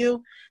racks on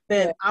you,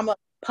 then I'm going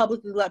to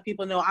publicly let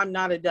people know I'm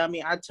not a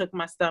dummy. I took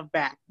my stuff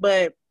back.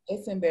 But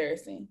it's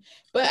embarrassing.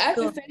 But at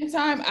the same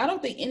time, I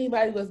don't think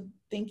anybody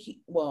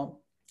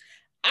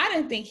I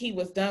didn't think he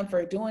was done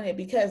for doing it,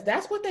 because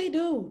that's what they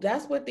do.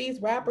 That's what these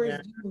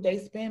rappers do. They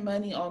spend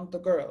money on the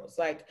girls.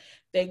 Like,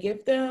 they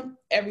give them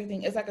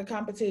everything. It's like a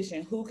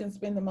competition. Who can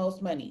spend the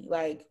most money?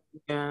 Like,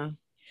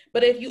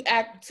 but if you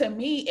act, to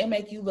me, it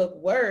make you look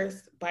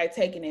worse by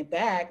taking it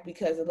back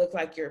because it looks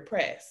like you're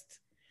pressed.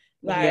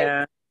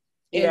 Like,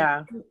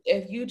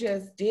 if you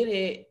just did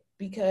it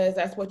because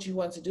that's what you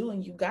want to do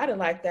and you got it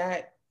like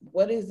that,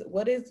 what is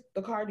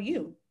the car to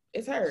you?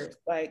 It's hers.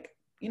 Like,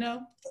 you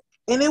know?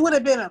 And it would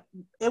have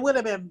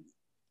been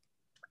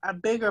a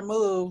bigger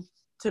move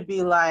to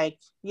be like,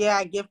 yeah,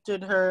 I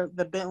gifted her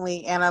the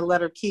Bentley and I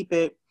let her keep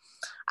it.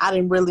 I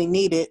didn't really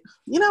need it.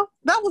 You know,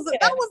 that was a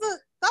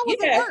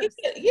verse.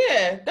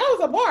 Yeah, that was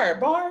a bar.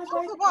 Bars,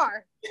 that was a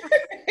bar.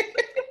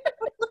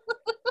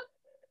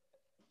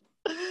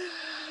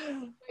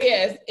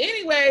 Yes.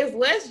 Anyways,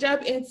 let's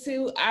jump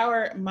into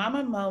our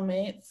mama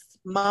moments.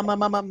 Mama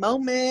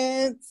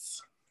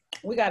moments.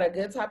 We got a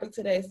good topic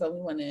today, so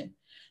we want to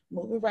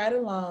move it right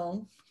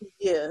along.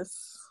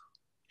 Yes.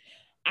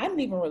 I didn't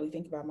even really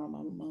think about my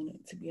mama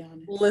moment, to be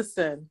honest.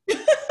 Listen,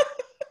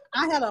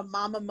 I had a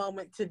mama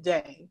moment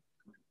today.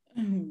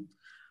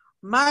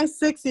 My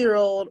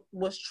 6-year-old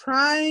was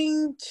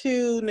trying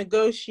to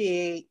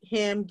negotiate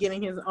him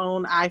getting his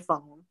own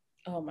iPhone.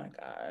 Oh my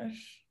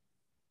gosh.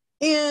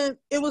 And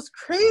it was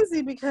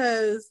crazy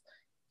because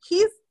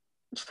he's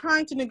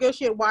trying to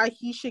negotiate why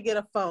he should get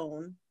a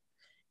phone.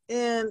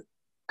 And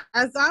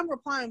as I'm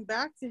replying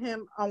back to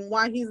him on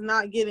why he's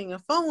not getting a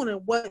phone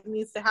and what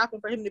needs to happen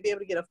for him to be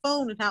able to get a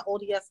phone and how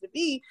old he has to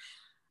be,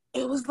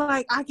 it was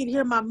like I could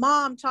hear my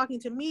mom talking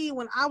to me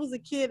when I was a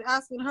kid,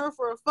 asking her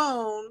for a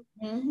phone,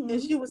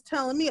 and she was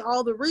telling me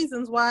all the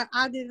reasons why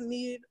I didn't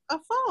need a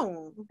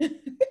phone.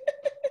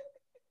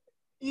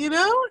 You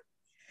know?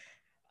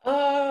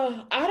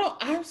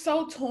 I'm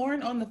so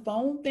torn on the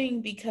phone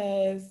thing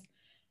because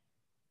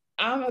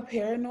I'm a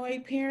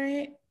paranoid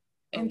parent.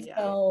 Oh And yeah.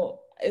 so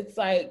it's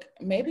like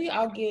maybe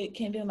I'll get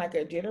Kendon like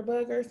a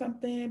jitterbug or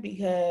something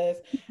because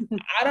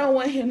I don't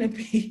want him to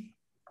be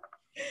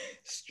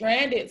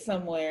stranded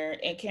somewhere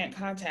and can't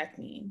contact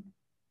me.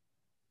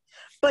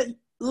 But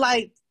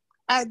like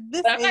at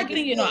this But I'm not age of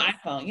getting you no 6,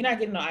 iPhone. You're not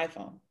getting no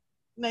iPhone.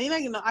 no, you're not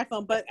getting an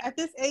iPhone. But at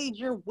this age,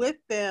 you're with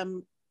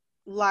them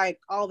like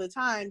all the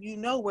time. You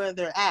know where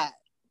they're at.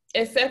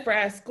 Except for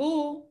at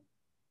school.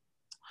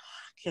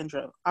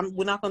 Kendra,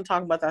 we're not going to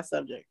talk about that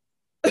subject.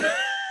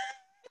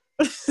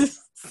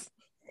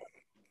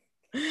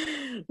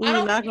 I We're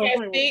don't not think going to at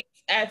play with six,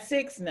 at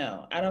six,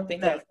 no. I don't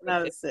think no, at six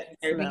not a is 6.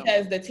 necessary No.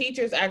 because the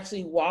teachers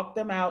actually walk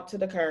them out to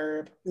the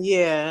curb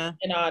Yeah.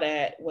 and all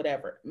that,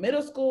 whatever.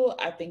 Middle school,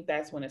 I think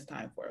that's when it's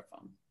time for a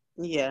phone.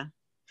 Yeah.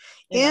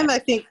 In my And I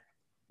think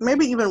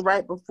maybe even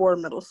right before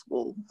middle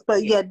school.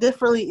 But yeah,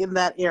 definitely in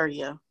that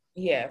area.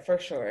 yeah, for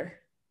sure.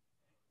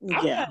 I'm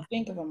trying Yeah. to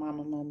think of a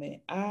mama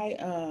moment.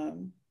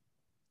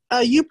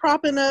 You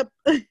propping up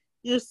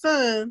your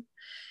son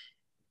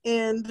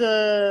and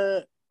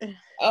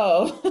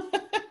Oh,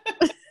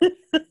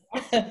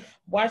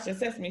 watching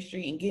Sesame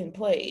Street and getting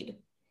played.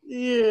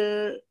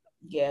 yeah.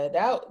 Yeah,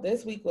 that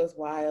this week was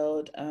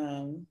wild.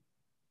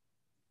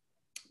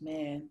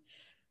 Man,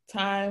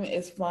 time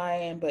is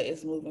flying, but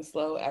it's moving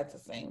slow at the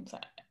same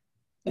time.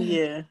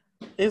 Yeah.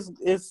 So,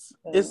 It's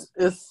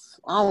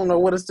I don't know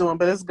what it's doing,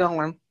 but it's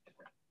going.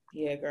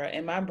 yeah, girl,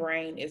 and my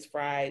brain is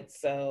fried.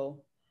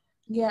 So,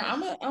 yeah,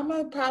 I'm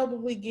gonna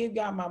probably give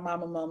y'all my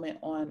mama moment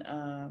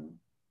on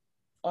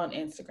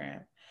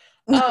Instagram.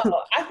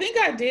 Oh, I think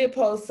I did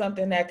post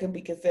something that can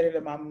be considered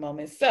a mama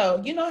moment.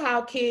 So, you know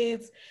how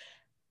kids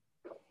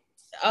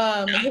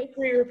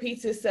history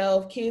repeats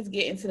itself, kids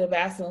get into the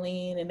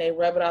Vaseline and they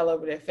rub it all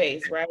over their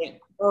face, right?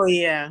 Oh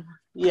yeah.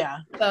 Yeah.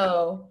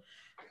 So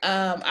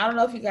I don't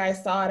know if you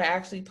guys saw it. I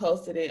actually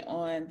posted it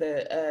on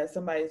the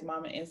somebody's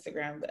mama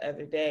Instagram the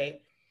other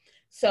day.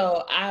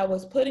 So I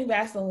was putting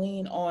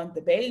Vaseline on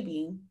the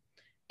baby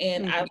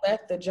and I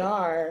left the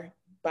jar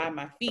by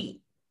my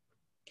feet.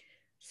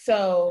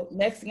 So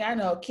next thing I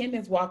know,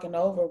 Kendon's walking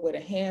over with a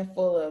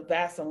handful of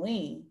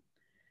Vaseline.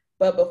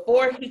 But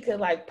before he could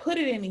like put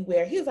it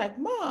anywhere, he was like,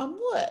 "Mom,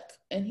 look."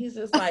 And he's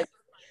just like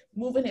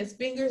moving his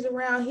fingers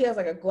around. He has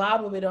like a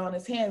glob of it on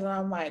his hands. And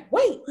I'm like,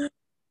 wait.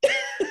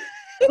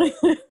 Because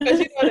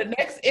you know, the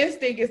next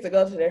instinct is to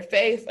go to their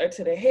face or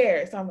to their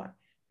hair. So I'm like,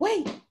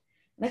 wait.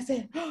 And I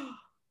said,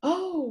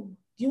 "Oh,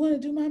 you want to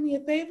do mommy a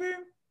favor?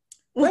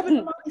 Rub it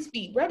on mommy's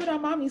feet. Rub it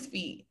on mommy's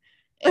feet."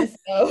 And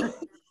so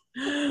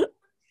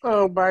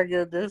Oh my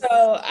goodness.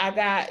 so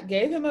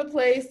gave him a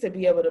place to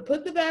be able to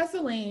put the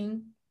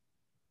Vaseline,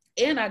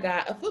 and I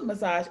got a foot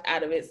massage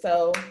out of it.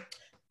 So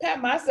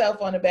pat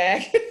myself on the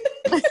back.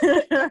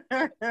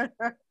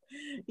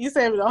 You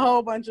saved a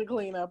whole bunch of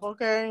cleanup,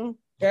 okay?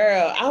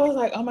 Girl, I was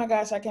like, oh my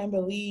gosh, I can't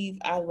believe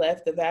I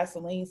left the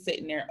Vaseline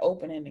sitting there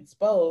open and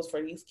exposed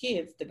for these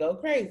kids to go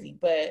crazy.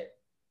 But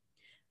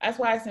that's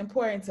why it's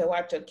important to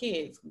watch your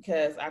kids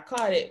because I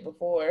caught it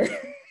before.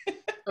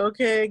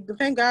 Okay,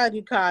 thank God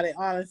you caught it,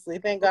 honestly.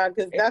 Thank God,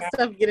 because that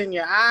stuff get in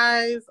your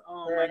eyes.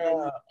 Oh Girl. my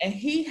goodness. And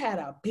he had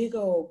a big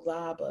old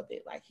glob of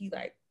it. Like he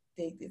like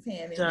digged his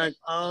hand in it.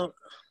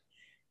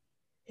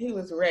 He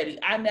was ready.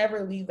 I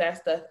never leave that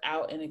stuff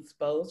out and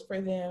exposed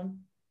for them.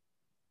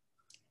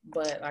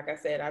 But like I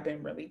said, I've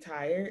been really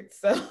tired.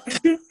 So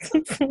he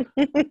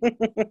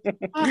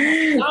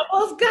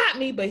almost got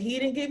me, but he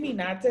didn't get me.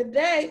 Not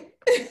today.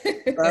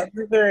 Not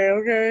today,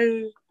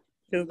 okay?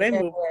 Because they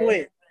move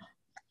quick.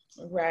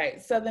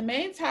 Right. So the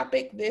main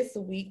topic this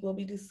week we'll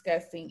be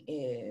discussing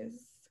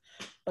is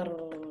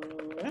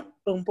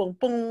boom, boom,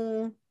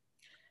 boom.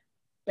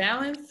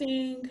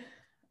 Balancing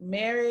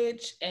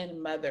marriage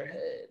and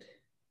motherhood.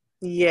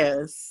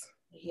 Yes.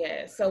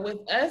 Yeah. So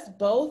with us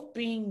both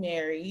being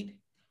married,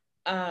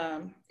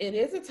 it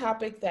is a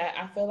topic that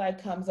I feel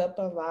like comes up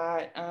a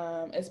lot,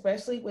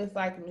 especially with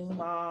like new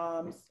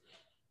moms,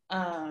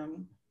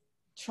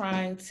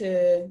 trying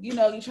to,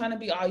 you're trying to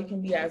be all you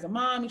can be as a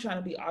mom, you're trying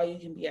to be all you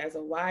can be as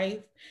a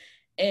wife.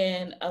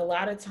 And a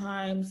lot of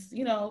times,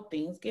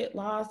 things get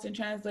lost in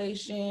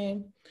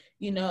translation.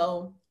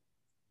 Your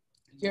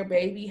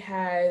baby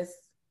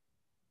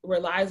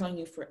relies on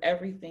you for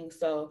everything.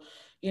 So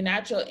your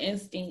natural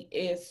instinct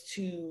is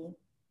to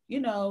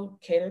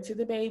cater to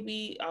the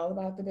baby, all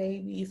about the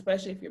baby,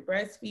 especially if you're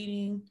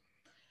breastfeeding.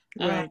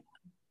 Right.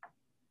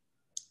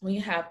 When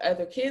you have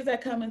other kids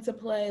that come into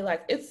play,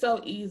 like it's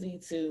so easy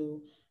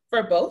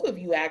for both of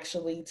you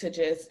actually to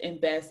just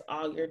invest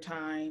all your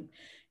time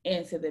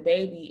into the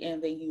baby.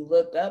 And then you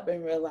look up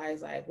and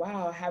realize like,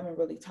 wow, I haven't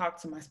really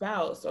talked to my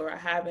spouse, or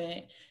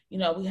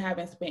we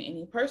haven't spent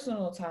any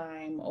personal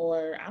time,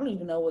 or I don't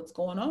even know what's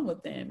going on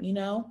with them,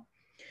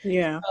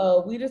 Yeah.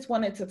 So we just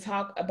wanted to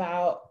talk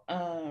about,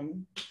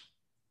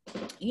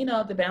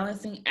 the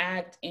balancing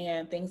act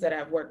and things that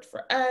have worked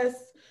for us,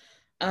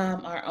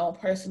 our own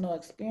personal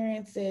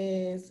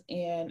experiences,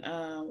 and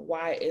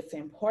why it's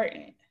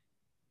important.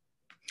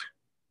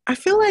 I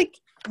feel like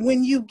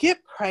when you get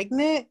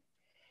pregnant,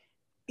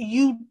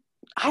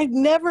 I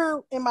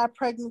never in my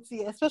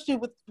pregnancy, especially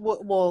with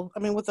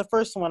with the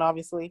first one,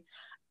 obviously,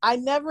 I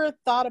never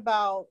thought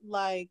about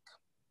like,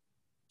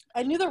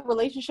 I knew the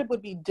relationship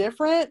would be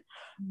different,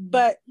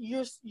 but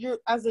you're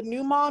as a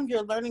new mom,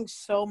 you're learning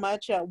so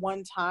much at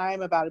one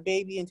time about a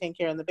baby and taking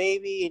care of the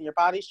baby, and your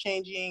body's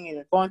changing and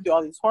you're going through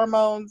all these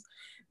hormones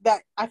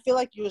that I feel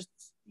like you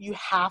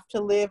have to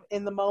live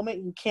in the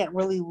moment. You can't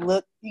really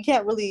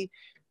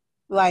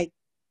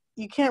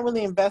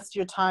invest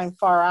your time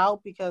far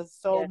out because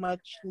so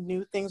much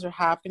new things are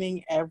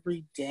happening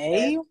every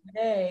day.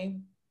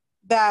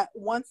 That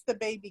once the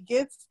baby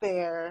gets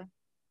there,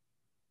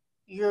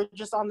 you're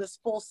just on this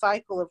full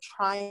cycle of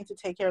trying to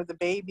take care of the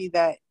baby,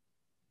 that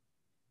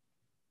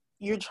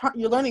you're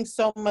learning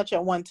so much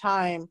at one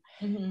time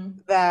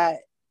that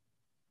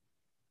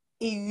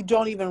you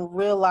don't even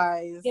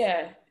realize.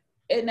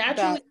 It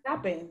naturally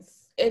happens.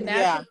 It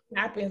naturally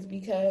happens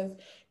because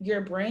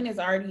your brain is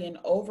already in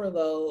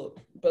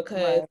overload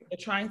because you're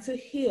trying to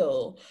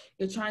heal.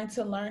 You're trying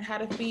to learn how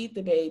to feed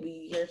the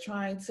baby. You're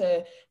trying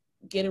to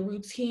get a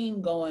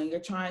routine going. You're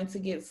trying to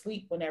get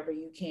sleep whenever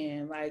you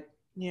can. Like,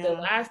 the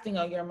last thing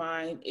on your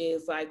mind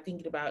is like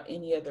thinking about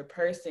any other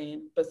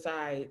person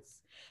besides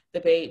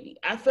the baby.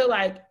 I feel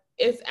like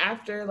it's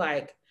after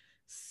like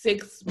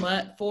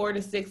 4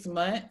 to 6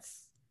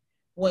 months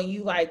when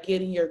you like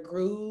get in your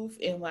groove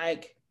and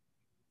like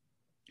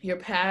you're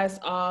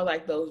past all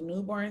like those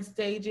newborn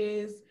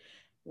stages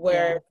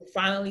where you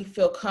finally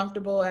feel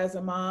comfortable as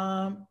a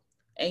mom,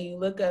 and you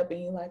look up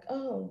and you're like,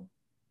 oh.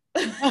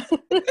 But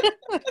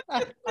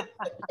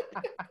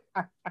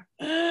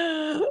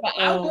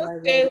I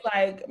will say,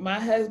 like, my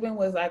husband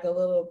was like a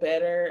little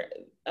better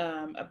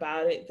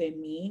about it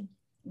than me.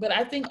 But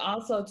I think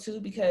also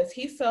too, because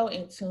he's so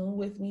in tune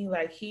with me,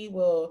 like he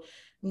will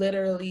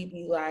literally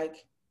be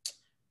like,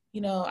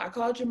 I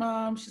called your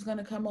mom, she's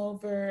gonna come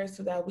over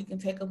so that we can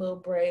take a little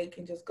break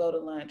and just go to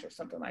lunch or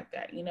something like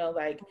that.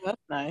 Like,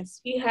 that's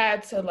nice. He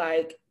had to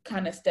like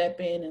kind of step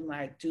in and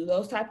like do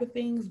those type of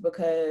things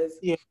because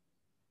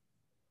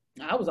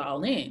I was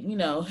all in,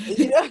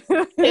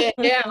 head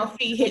down,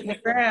 feet hitting the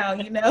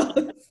ground,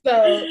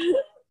 So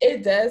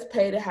it does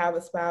pay to have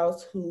a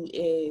spouse who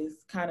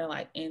is kind of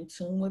like in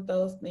tune with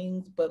those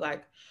things. But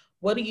like,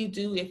 what do you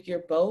do if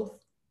you're both,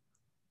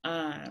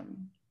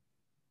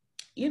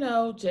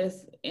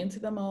 just into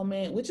the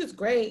moment, which is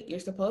great. You're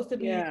supposed to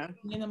be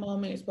in the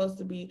moment. You're supposed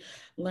to be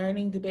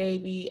learning the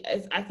baby.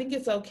 I think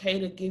it's okay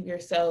to give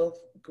yourself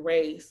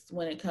grace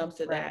when it comes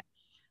to that.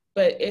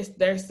 But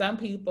there's some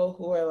people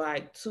who are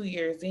like 2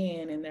 years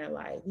in and they're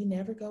like, we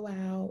never go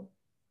out.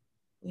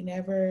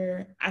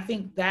 I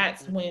think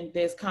that's when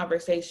this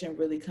conversation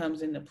really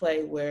comes into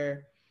play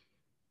where,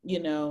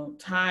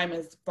 time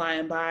is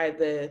flying by.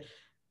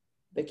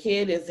 The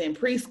kid is in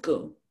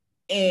preschool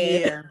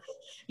and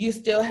you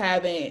still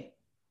haven't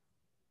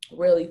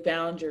really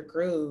found your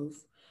groove.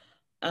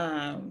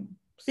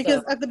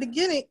 Because at the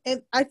beginning,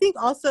 and I think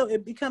also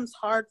it becomes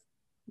hard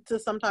to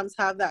sometimes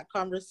have that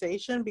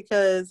conversation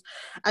because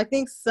I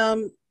think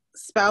some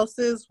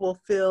spouses will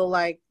feel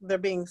like they're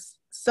being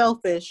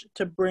selfish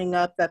to bring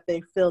up that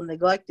they feel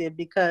neglected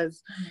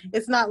because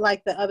it's not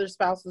like the other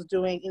spouse is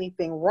doing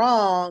anything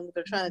wrong.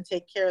 They're trying to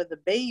take care of the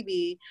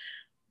baby,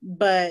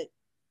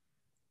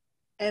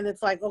 and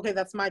it's like, okay,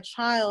 that's my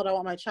child. I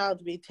want my child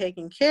to be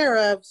taken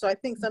care of. So I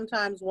think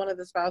sometimes one of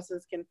the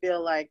spouses can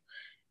feel like,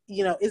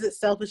 is it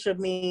selfish of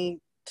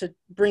me to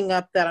bring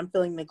up that I'm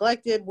feeling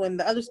neglected when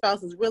the other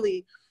spouse is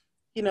really,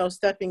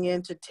 stepping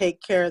in to take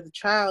care of the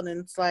child. And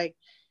it's like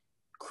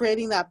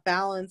creating that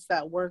balance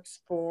that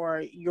works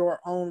for your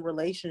own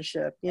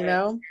relationship,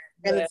 And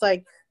it's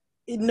like,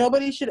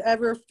 nobody should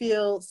ever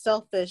feel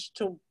selfish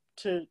to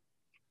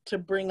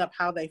bring up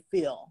how they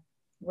feel.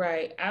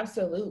 Right.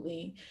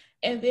 Absolutely.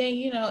 And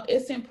then,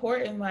 it's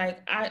important.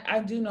 Like,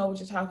 I do know what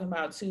you're talking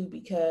about too,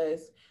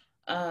 because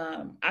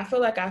I feel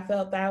like I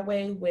felt that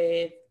way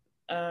with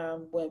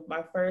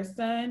my first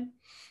son.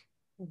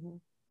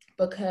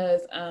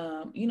 Because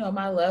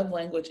my love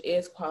language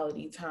is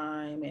quality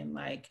time and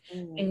like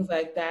things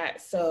like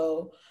that.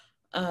 So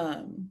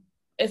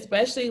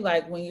especially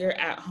like when you're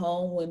at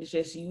home, when it's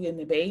just you and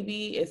the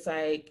baby, it's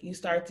like you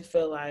start to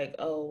feel like,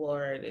 oh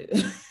Lord,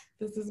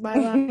 this is my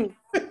life.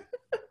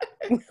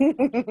 And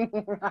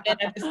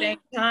at the same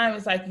time,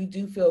 it's like you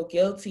do feel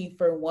guilty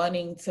for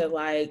wanting to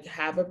like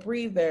have a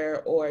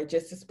breather or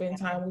just to spend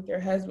time with your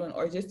husband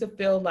or just to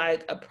feel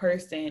like a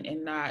person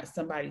and not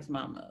somebody's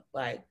mama,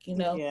 like,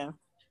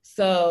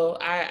 So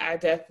I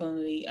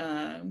definitely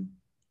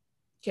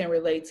can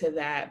relate to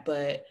that,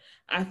 but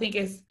I think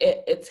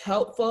it's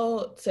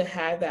helpful to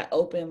have that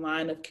open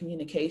line of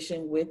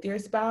communication with your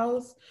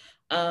spouse.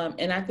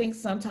 And I think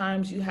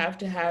sometimes you have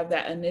to have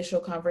that initial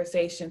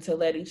conversation to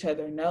let each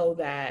other know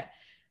that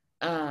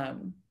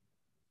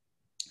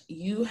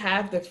you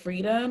have the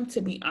freedom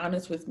to be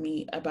honest with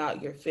me about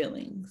your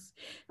feelings,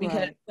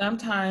 because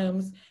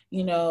sometimes,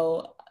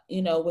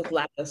 with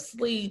lack of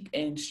sleep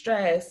and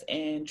stress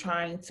and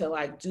trying to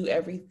like do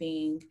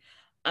everything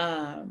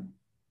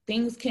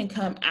things can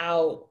come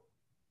out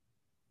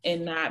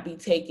and not be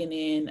taken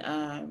in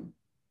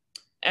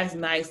as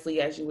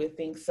nicely as you would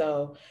think.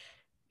 So,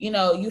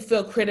 you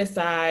feel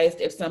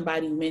criticized if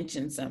somebody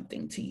mentions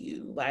something to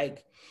you.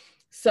 Like,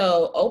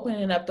 so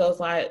opening up those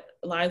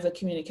lines of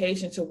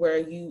communication to where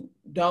you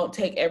don't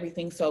take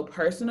everything so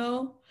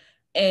personal.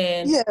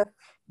 And yeah,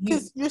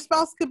 because your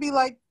spouse could be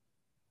like,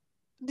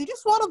 did you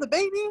swallow the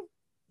baby?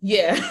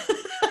 Yeah.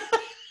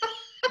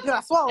 Did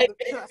I swallow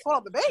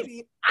the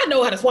baby? I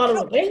know how to swallow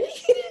the baby.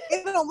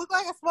 It don't look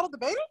like I swallowed the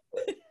baby.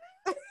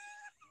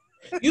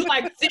 You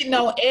like sitting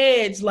on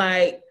edge,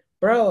 like,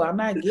 bro, I'm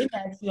not getting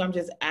at you. I'm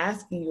just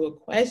asking you a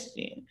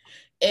question.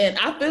 And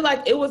I feel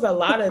like it was a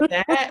lot of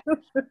that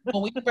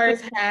when we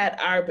first had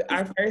our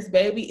first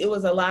baby. It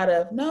was a lot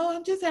of, no,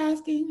 I'm just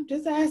asking,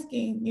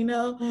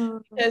 Mm-hmm.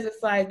 because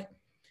it's like,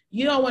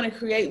 you don't want to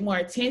create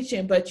more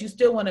tension, but you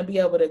still want to be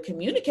able to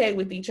communicate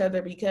with each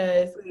other,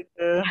 because I need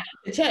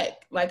to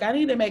check. Like, I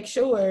need to make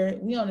sure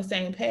we on the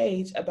same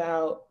page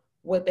about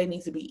what they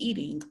need to be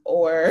eating,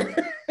 or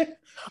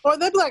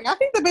they'd be like, I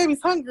think the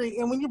baby's hungry.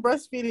 And when you're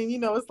breastfeeding,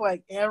 it's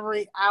like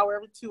every hour,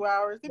 every 2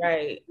 hours.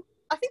 Right.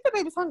 I think the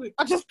baby's hungry.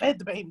 I just fed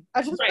the baby.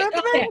 Fed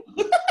the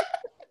baby.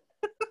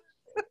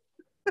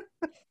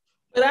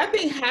 But I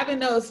think having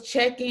those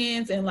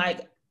check-ins and,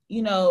 like,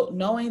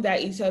 knowing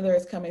that each other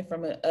is coming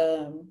from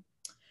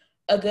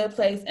a good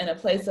place and a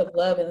place of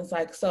love. And it's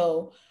like,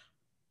 so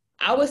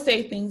I would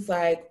say things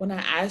like, when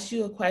I ask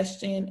you a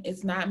question,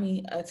 it's not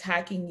me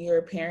attacking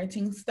your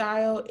parenting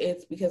style.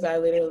 It's because I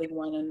literally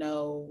want to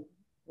know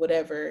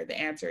whatever the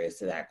answer is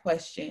to that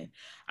question.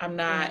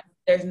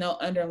 There's no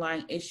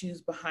underlying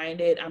issues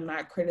behind it. I'm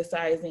not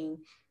criticizing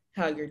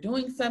how you're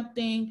doing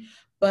something,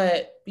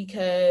 but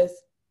because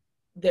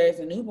there's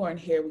a newborn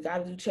here, we got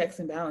to do checks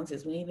and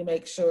balances. We need to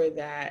make sure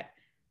that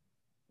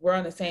we're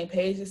on the same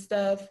page of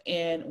stuff.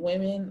 And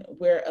women,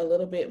 we're a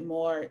little bit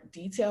more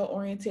detail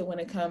oriented when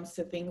it comes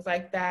to things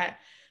like that.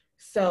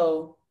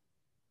 So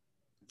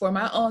for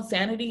my own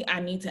sanity, I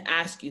need to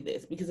ask you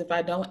this, because if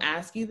I don't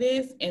ask you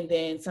this and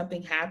then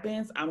something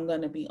happens, I'm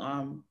going to be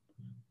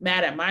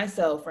mad at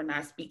myself for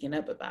not speaking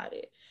up about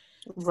it.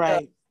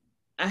 Right. So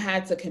I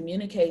had to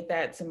communicate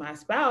that to my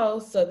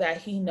spouse so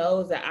that he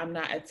knows that I'm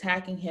not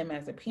attacking him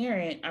as a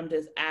parent. I'm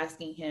just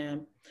asking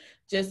him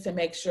just to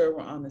make sure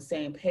we're on the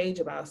same page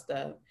about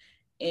stuff.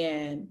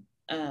 And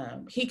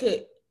he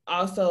could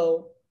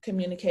also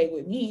communicate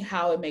with me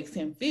how it makes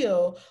him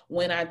feel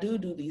when I do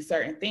these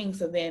certain things.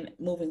 So then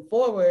moving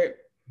forward,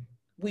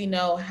 we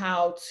know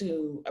how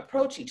to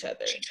approach each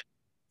other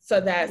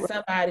so that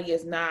somebody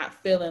is not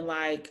feeling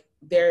like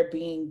they're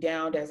being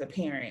downed as a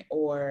parent,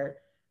 or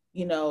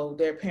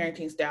their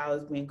parenting style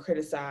is being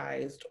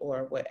criticized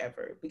or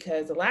whatever.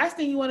 Because the last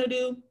thing you want to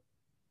do,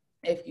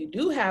 if you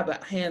do have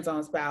a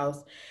hands-on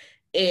spouse,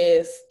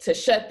 is to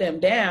shut them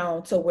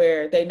down to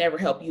where they never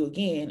help you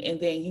again,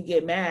 and then you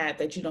get mad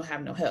that you don't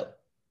have no help.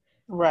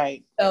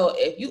 Right. So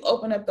if you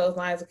open up those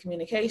lines of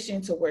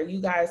communication to where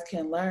you guys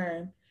can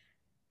learn,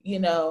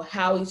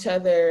 how each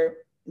other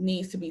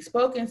needs to be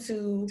spoken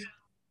to.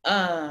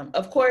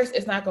 Of course,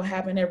 it's not going to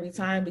happen every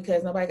time,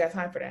 because nobody got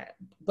time for that.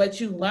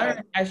 But you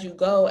learn as you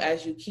go,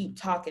 as you keep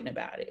talking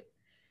about it.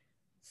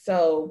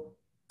 So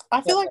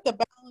I feel like the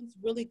balance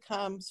really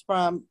comes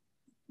from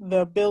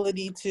the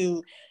ability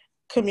to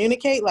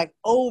communicate, like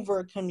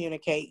over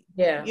communicate.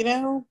 Yeah.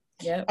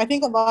 Yeah. I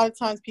think a lot of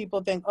times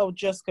people think, oh,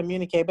 just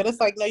communicate. But it's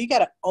like, no, you got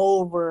to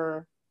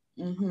over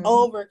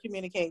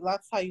communicate.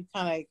 That's how you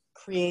kind of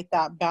create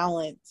that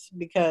balance,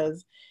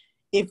 because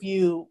if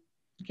you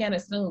can't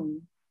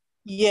assume.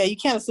 Yeah, you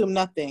can't assume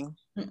nothing.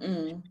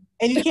 Mm-mm.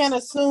 And you can't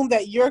assume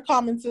that your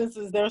common sense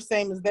is their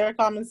same as their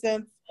common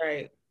sense.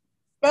 Right.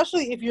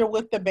 Especially if you're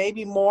with the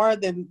baby more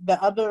than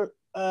the other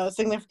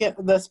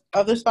the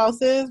other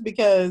spouses,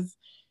 because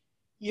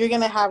you're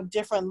going to have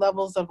different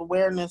levels of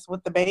awareness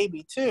with the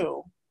baby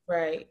too.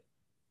 Right.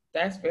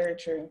 That's very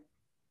true.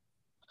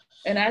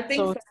 And I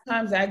think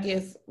sometimes that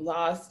gets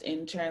lost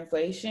in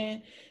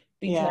translation,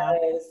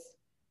 because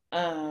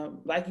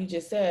like you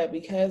just said,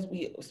 because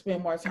we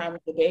spend more time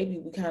with the baby,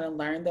 we kind of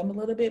learn them a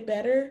little bit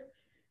better.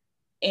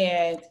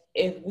 And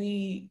if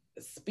we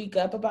speak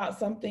up about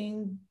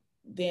something,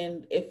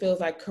 then it feels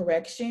like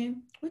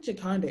correction, which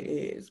it kind of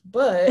is,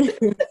 but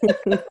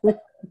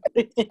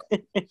it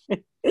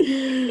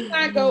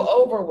not go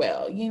over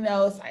well.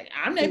 It's like,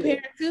 I'm their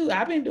parent too.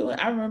 I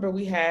remember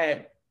we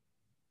had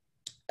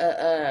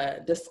a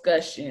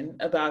discussion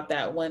about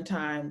that one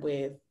time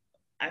with,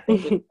 I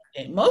think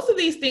most of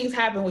these things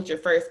happen with your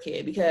first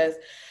kid, because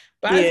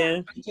by the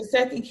time your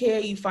second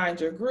kid, you find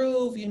your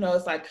groove.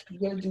 It's like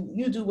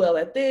you do well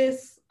at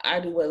this, I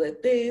do well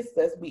at this,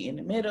 let's be in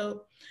the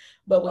middle.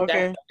 But with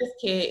that first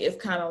kid,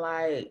 it's kind of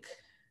like,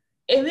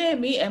 and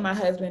then me and my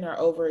husband are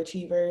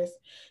overachievers,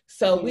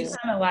 so we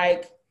kind of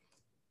like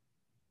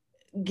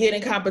get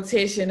in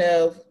competition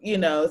of,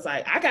 it's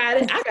like, I got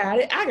it.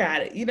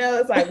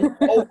 It's like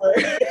over.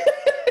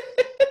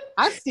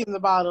 I steam the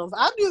bottles.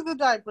 I do the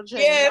diaper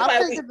change.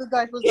 I'm taking the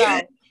diapers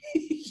out.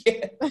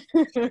 Yeah.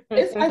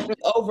 It's like we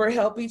over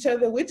help each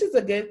other, which is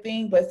a good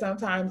thing, but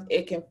sometimes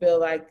it can feel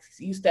like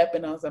you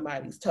stepping on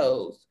somebody's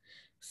toes.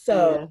 So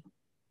Yeah.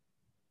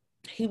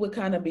 he would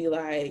kind of be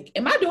like,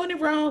 am I doing it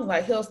wrong?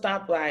 Like he'll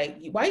stop like,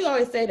 why you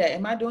always say that?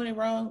 Am I doing it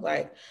wrong?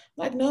 Like,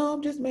 no,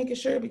 I'm just making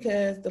sure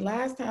because the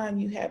last time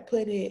you had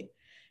put it,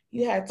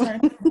 you had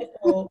turned the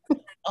nickel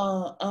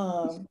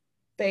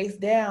face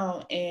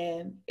down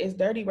and it's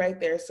dirty right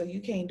there. So you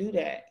can't do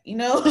that, you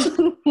know?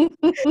 And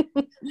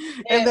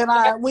And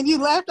then when you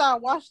left, I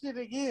watched it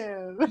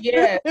again.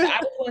 yeah, I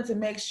just wanted to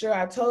make sure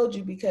I told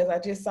you because I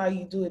just saw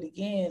you do it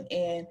again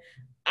and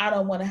I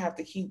don't want to have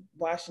to keep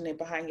watching it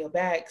behind your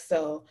back.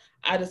 So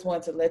I just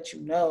wanted to let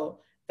you know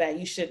that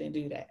you shouldn't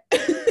do that.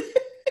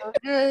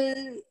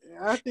 Okay,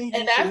 I think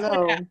And you should that's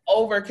when that know.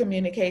 over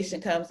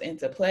communication comes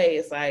into play.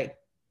 It's like,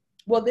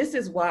 well, this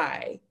is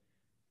why.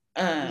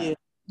 Yeah.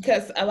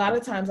 Because a lot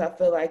of times I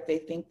feel like they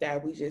think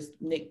that we just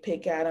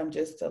nitpick at them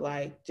just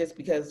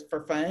because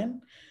for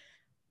fun.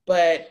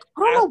 But I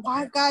don't know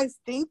why guys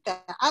think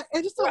that. I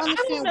just don't I don't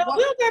understand know. why.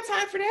 We don't got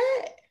time for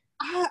that.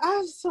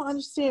 I just don't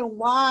understand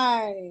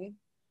why.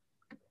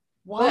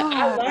 But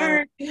I Why?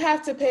 learned you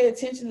have to pay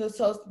attention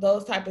to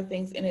those type of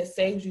things, and it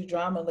saves you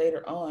drama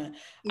later on.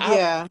 I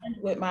Yeah.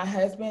 learned with my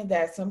husband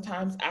that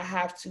sometimes I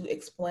have to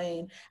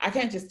explain. I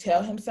can't just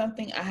tell him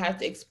something. I have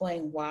to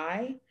explain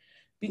why,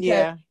 because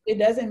Yeah. it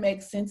doesn't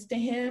make sense to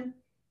him.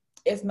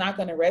 It's not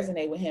going to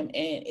resonate with him,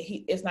 and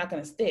it's not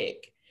going to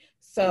stick.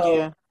 So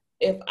Yeah.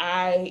 if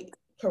I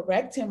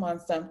correct him on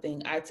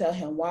something, I tell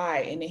him why,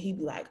 and then he'd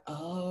be like,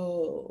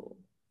 "Oh."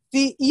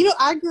 See,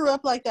 I grew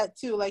up like that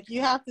too. Like you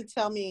have to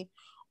tell me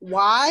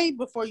why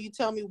before you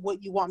tell me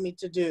what you want me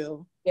to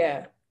do.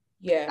 Yeah,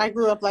 yeah. I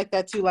grew up like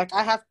that too. Like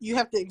you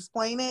have to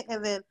explain it,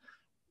 and then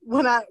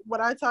when I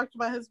talk to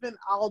my husband,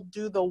 I'll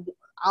do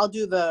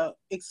the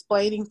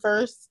explaining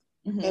first,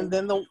 and Mm-hmm.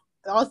 then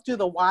I'll do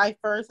the why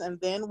first,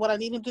 and then what I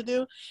need him to do,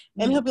 and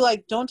Mm-hmm. he'll be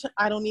like,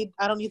 I don't need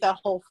that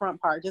whole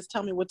front part. Just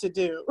tell me what to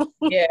do."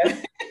 Yeah.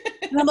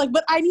 And I'm like,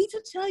 "But I need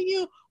to tell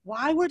you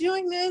why we're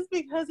doing this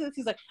because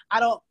he's like, I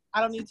don't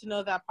need to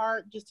know that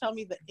part. Just tell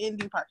me the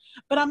ending part."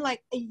 But I'm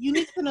like, you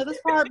need to know this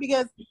part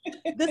because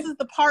this is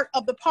the part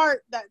of the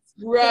part that's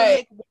gonna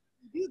Right. make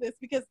do this.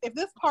 Because if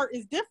this part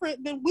is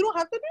different, then we don't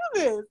have to do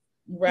this.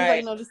 He's like,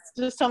 Right. "No,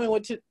 just tell me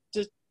when to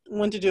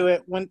do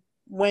it,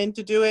 when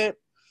to do it,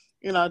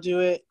 and I'll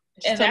do it.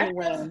 Just And tell me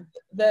when."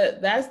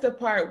 that's the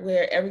part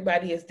where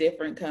everybody is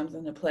different comes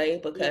into play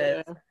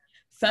because Yeah.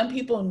 some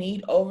people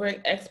need over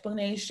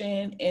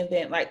explanation and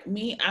then like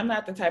me, I'm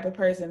not the type of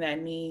person that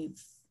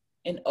needs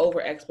an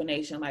over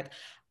explanation. Like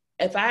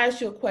if I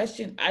ask you a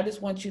question, I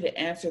just want you to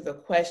answer the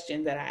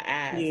question that I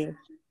asked. Yeah.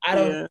 I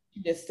don't Yeah. need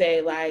you to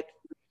say like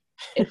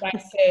if I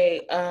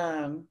say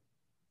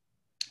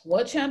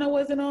what channel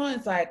was it on?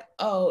 It's like,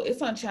 oh,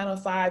 it's on channel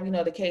 5,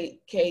 the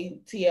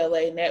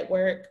KTLA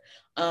network.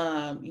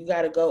 You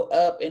got to go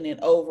up and then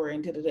over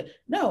and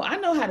no, I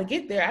know how to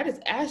get there. I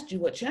just asked you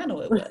what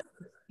channel it was,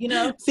 you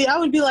know? See, I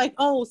would be like,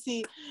 "Oh,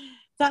 see,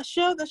 that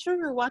show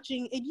you're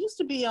watching, it used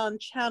to be on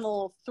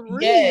channel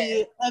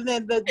Yes, 3, and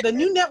then the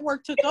new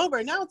network took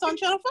over. Now it's on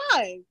channel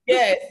 5."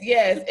 yes,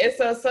 yes. And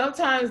so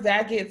sometimes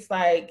that gets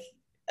like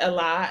a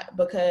lot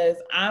because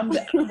I'm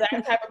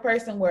that type of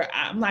person where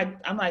I'm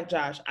like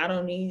Josh, I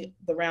don't need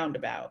the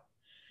roundabout.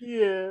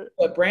 Yeah.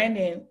 But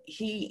Brandon,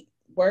 he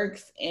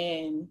works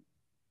in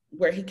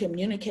where he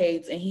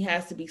communicates and he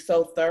has to be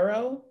so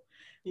thorough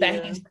that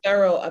Yeah. he's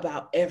thorough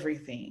about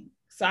everything.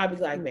 So I'd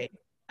be like, babe,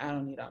 I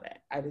don't need all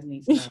that. I just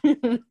need to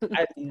know.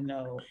 I just need to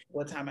know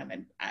what time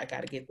I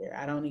got to get there.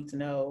 I don't need to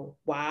know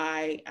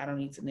why. I don't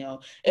need to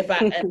know if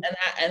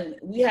and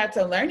we had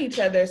to learn each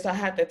other. So I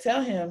had to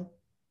tell him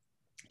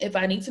if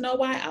I need to know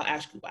why, I'll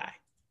ask you why.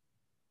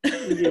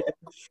 Yeah.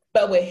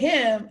 But with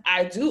him,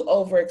 I do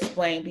over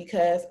explain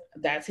because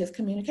that's his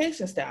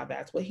communication style.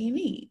 That's what he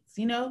needs.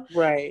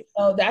 Right.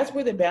 So that's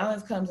where the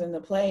balance comes into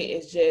play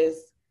is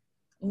just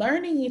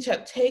learning each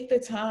other. Take the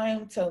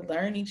time to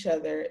learn each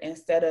other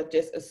instead of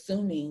just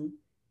assuming,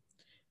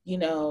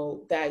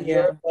 that Yeah.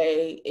 your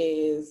way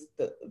is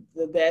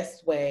the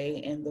best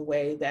way and the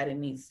way that it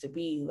needs to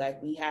be.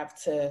 Like we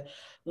have to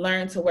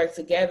learn to work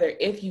together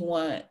if you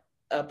want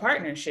a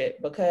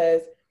partnership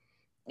because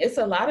it's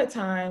a lot of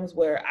times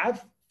where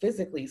I've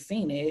physically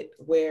seen it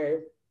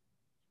where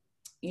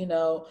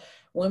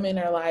women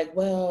are like,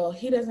 well,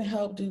 he doesn't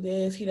help do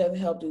this, he doesn't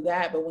help do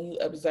that. But when you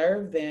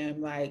observe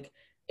them, like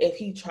if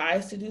he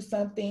tries to do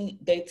something,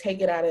 they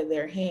take it out of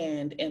their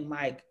hand and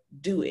like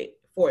do it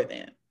for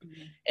them.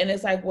 Mm-hmm. And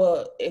it's like,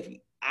 well, if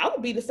I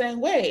would be the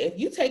same way. If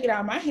you take it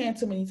out of my hand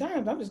too many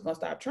times, I'm just gonna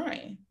stop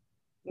trying.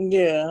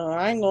 Yeah,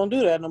 I ain't gonna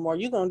do that no more.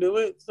 You gonna do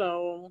it,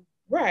 so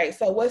Right.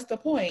 So what's the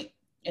point?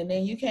 And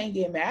then you can't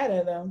get mad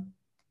at them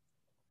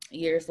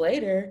years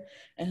later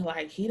and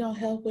like he don't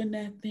help with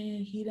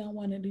nothing, he don't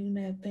want to do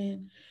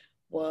nothing.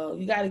 Well,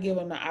 you got to give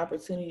them the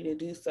opportunity to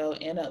do so.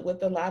 And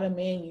with a lot of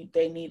men,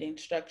 they need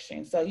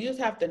instruction. So you just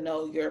have to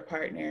know your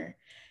partner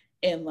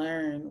and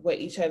learn what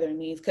each other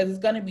needs because it's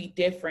going to be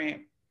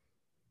different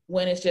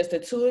when it's just the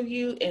two of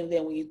you, and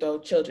then when you throw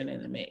children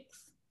in the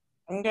mix.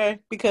 Okay,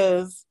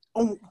 because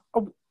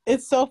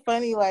it's so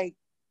funny, like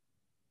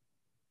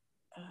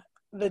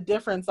the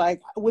difference,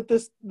 like with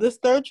this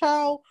third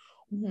child,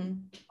 Mm-hmm.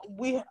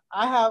 we're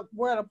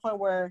at a point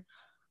where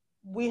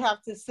we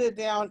have to sit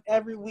down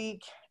every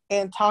week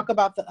and talk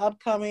about the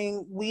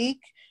upcoming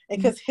week,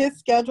 and because his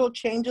schedule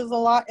changes a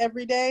lot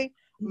every day,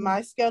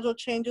 my schedule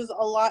changes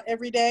a lot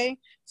every day.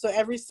 So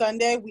every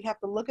Sunday we have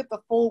to look at the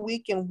full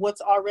week and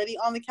what's already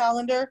on the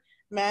calendar,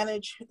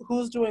 manage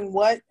who's doing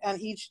what on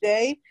each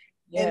day,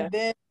 and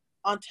then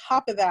on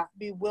top of that,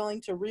 be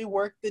willing to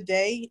rework the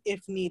day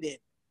if needed.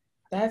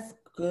 That's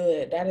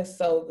good. That is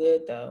so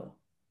good, though.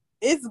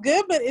 It's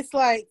good, but it's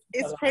like,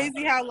 it's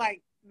crazy how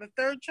like the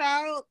third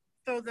child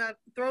throws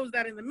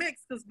that in the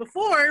mix, because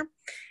before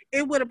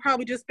it would have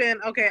probably just been,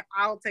 okay,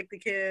 I'll take the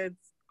kids,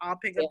 I'll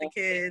pick up the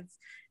kids,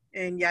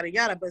 and yada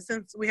yada. But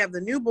since we have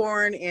the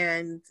newborn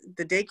and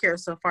the daycare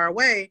is so far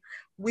away,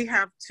 we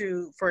have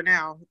to, for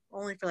now,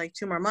 only for like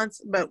 2 more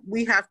months, but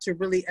we have to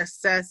really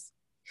assess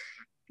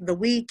the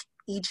week,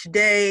 each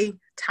day,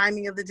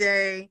 timing of the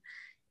day,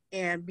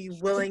 and be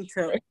willing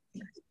to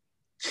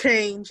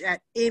change at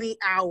any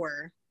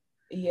hour.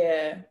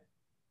 Yeah.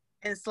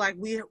 And it's like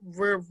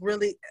we're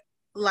really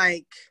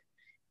like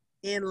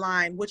in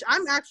line, which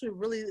I'm actually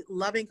really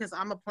loving, because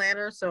I'm a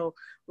planner. So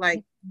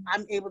like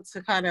I'm able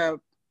to kind of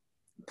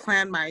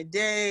plan my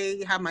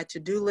day, have my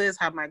to-do list,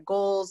 have my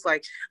goals.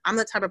 Like I'm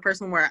the type of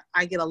person where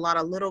I get a lot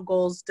of little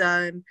goals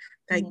done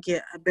that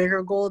get a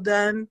bigger goal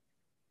done.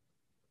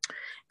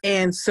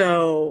 And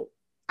so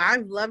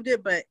I've loved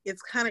it, but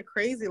it's kind of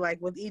crazy. Like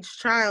with each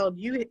child,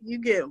 you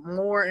get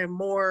more and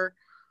more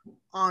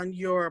on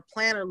your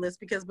planner list,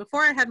 because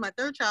before I had my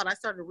third child, I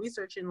started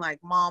researching like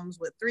moms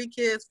with 3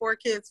 kids, 4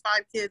 kids,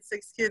 5 kids,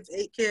 6 kids,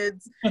 8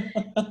 kids.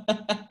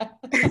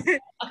 Because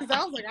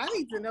I was like, I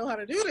need to know how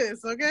to do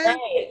this, okay?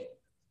 Right.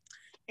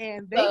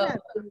 And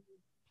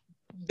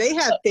they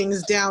had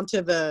things down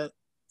to the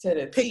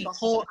pick the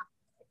whole.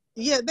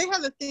 Yeah, they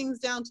had the things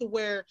down to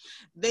where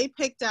they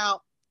picked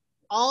out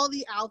all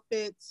the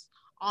outfits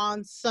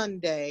on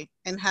Sunday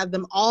and had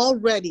them all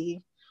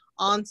ready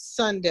on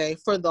Sunday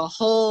for the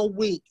whole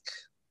week.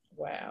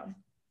 Wow.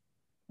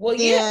 Well,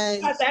 yeah,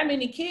 you got that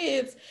many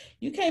kids,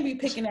 you can't be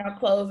picking out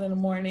clothes in the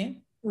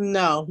morning.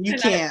 No, you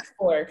can't.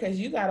 Because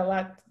you got a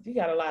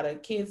lot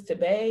of kids to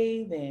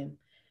bathe and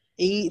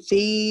eat,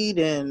 feed,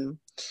 and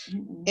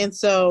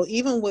so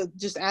even with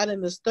just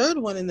adding this third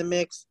one in the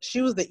mix,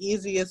 she was the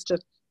easiest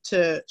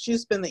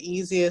she's been the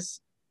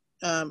easiest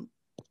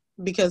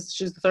because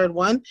she's the third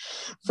one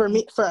for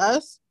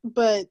us.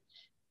 But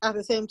at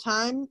the same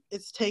time,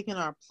 it's taken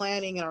our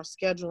planning and our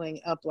scheduling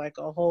up like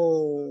a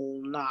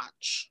whole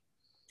notch.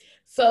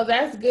 So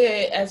that's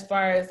good as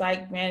far as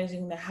like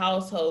managing the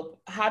household.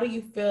 How do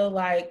you feel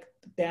like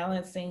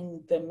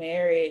balancing the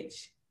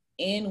marriage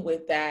in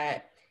with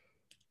that?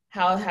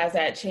 How has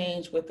that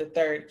changed with the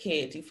third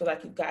kid? Do you feel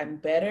like you've gotten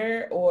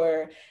better,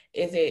 or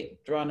is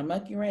it throwing a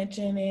monkey wrench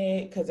in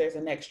it because there's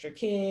an extra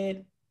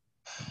kid?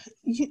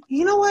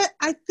 You know what?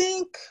 I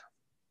think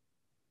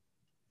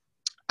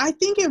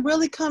it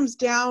really comes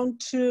down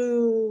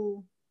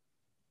to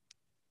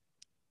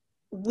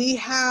we've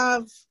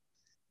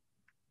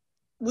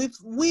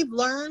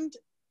learned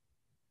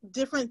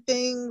different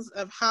things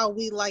of how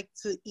we like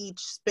to each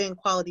spend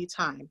quality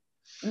time.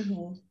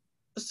 Mm-hmm.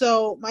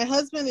 So my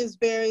husband is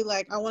very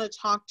like, I want to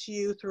talk to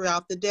you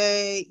throughout the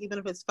day, even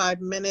if it's 5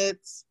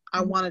 minutes.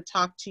 I want to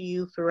talk to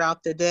you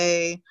throughout the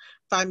day.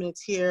 5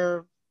 minutes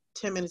here,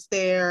 10 minutes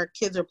there.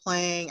 Kids are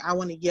playing. I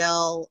want to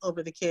yell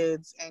over the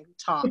kids and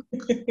talk.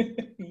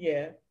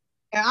 Yeah.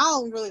 And I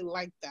don't really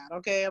like that.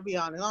 Okay, I'll be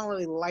honest. I don't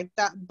really like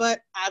that,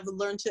 but I've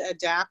learned to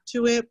adapt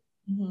to it.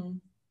 Mm-hmm.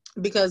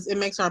 Because it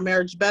makes our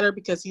marriage better,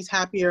 because he's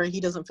happier, he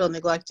doesn't feel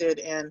neglected,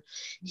 and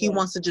he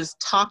wants to just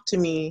talk to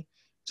me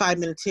 5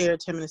 minutes here,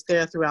 10 minutes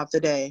there throughout the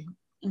day.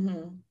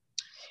 Mm-hmm.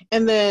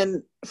 And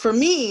then for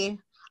me,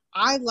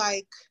 I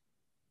like,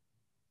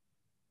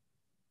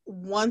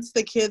 once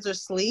the kids are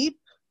asleep,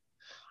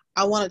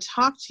 I want to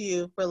talk to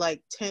you for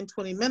like 10,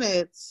 20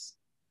 minutes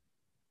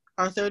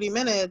or 30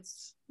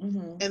 minutes.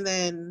 Mm-hmm. And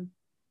then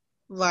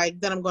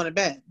I'm going to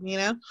bed, you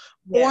know?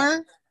 Yeah.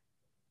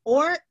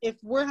 Or if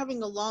we're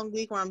having a long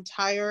week where I'm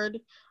tired,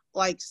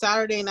 like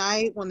Saturday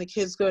night when the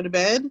kids go to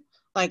bed,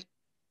 like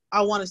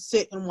I want to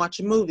sit and watch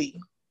a movie.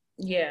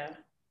 Yeah.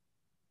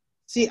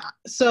 See,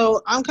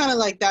 so I'm kind of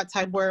like that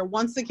type where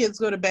once the kids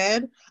go to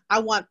bed, I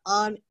want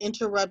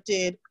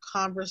uninterrupted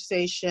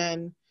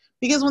conversation,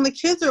 because when the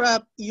kids are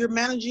up,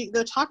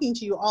 they're talking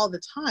to you all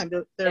the time.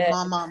 They're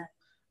mom.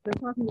 They're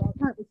talking to you all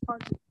the time. It's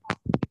hard to talk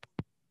to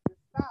your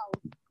spouse,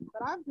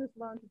 but I've just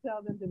learned to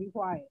tell them to be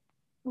quiet.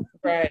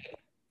 Right.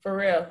 For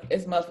real.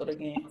 It's muffled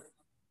again.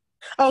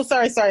 Oh,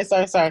 sorry.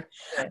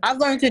 I've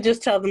learned to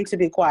just tell them to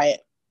be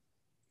quiet.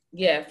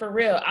 Yeah, for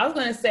real. I was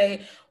going to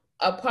say,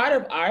 a part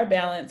of our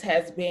balance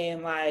has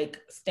been like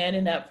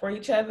standing up for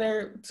each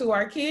other to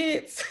our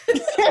kids.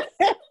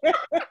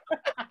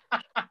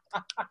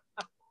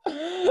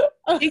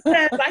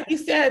 Because like you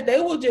said, they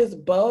will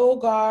just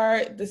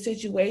bogart the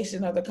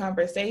situation or the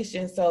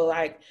conversation. So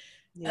like,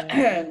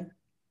 Yeah.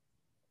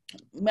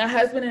 my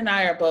husband and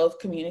I are both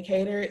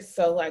communicators.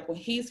 So like when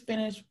he's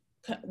finished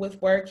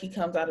with work, he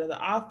comes out of the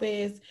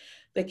office.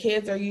 The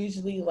kids are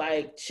usually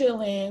like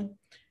chilling.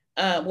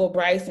 Well,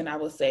 Bryson, I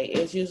would say,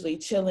 is usually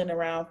chilling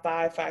around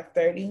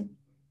 5:30.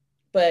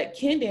 But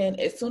Kendon,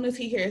 as soon as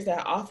he hears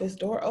that office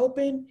door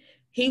open,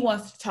 he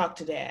wants to talk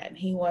to dad.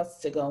 He wants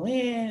to go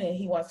in and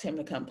he wants him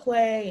to come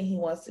play and he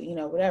wants to,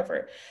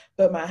 whatever.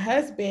 But my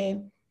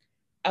husband,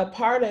 a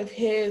part of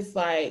his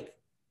like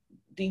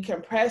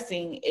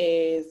decompressing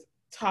is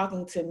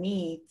talking to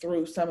me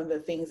through some of the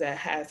things that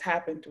has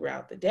happened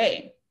throughout the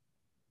day.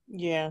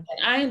 Yeah.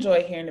 And I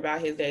enjoy hearing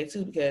about his day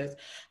too, because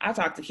I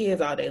talk to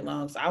kids all day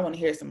long. So I want to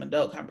hear some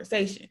adult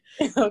conversation.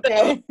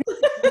 Okay.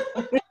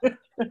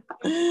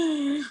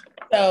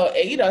 So,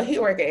 he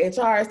work at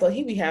HR, so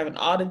he be having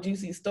all the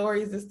juicy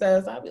stories and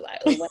stuff. So I'll be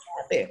like, oh, what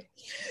happened?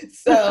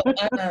 So,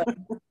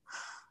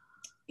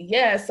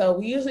 yeah, so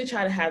we usually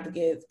try to have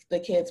the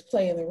kids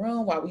play in the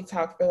room while we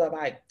talk for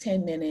like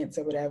 10 minutes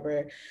or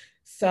whatever.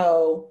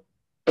 So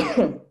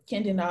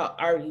Kendon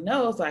already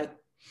knows, like,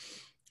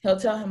 he'll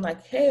tell him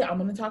like, hey, I'm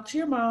going to talk to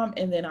your mom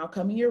and then I'll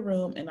come in your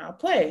room and I'll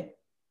play.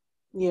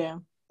 Yeah.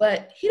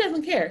 But he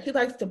doesn't care. He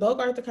likes to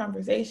bogart the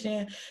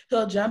conversation.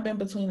 He'll jump in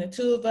between the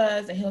two of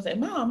us and he'll say,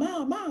 mom,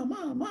 mom, mom,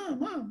 mom, mom,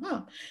 mom,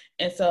 mom.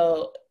 And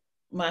so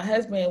my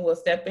husband will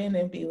step in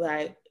and be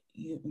like,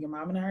 your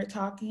mom and I are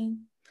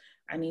talking.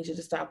 I need you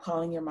to stop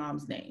calling your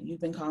mom's name.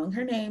 You've been calling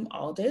her name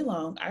all day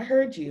long. I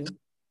heard you.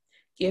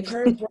 Give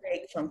her a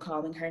break from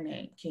calling her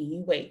name. Can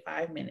you wait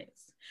 5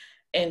 minutes?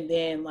 And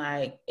then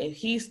like, if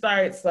he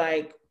starts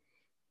like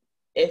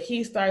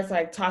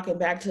talking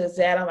back to his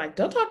dad, I'm like,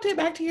 don't talk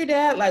back to your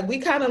dad. Like we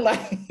kind of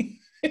like,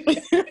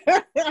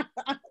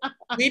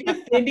 we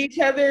defend each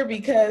other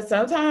because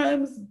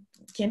sometimes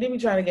Kendon be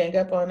trying to gang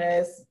up on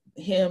us.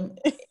 Him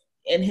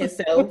and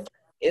himself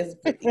is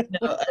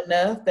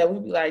enough that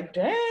we'd be like,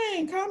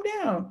 dang, calm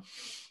down.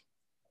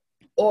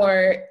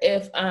 Or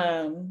if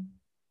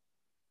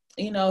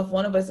if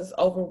one of us is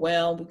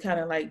overwhelmed, we kind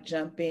of like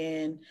jump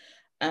in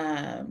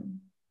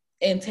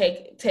and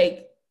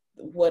take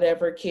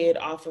whatever kid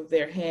off of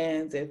their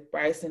hands. If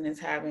Bryson is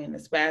having a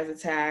spaz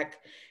attack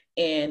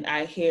and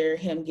I hear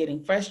him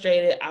getting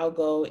frustrated, I'll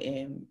go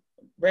and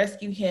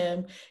rescue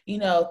him.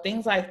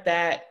 Things like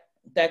that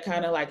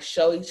kind of like it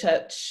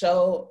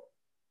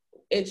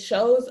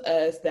shows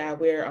us that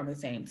we're on the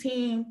same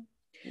team.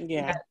 Yeah. We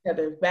have each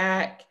other's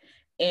back,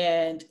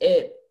 and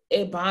it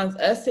bonds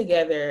us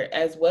together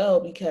as well,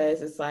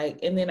 because it's like,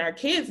 and then our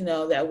kids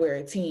know that we're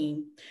a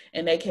team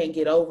and they can't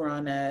get over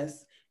on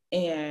us.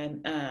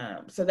 And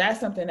so that's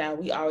something that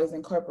we always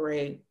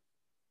incorporate.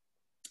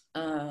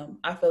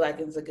 I feel like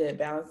it's a good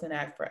balancing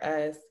act for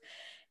us.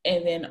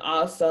 And then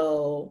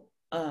also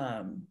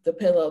the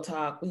pillow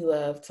talk, we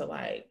love to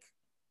like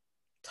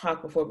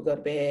talk before we go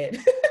to bed.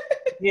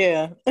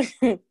 Yeah.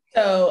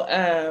 So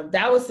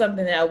that was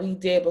something that we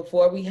did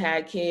before we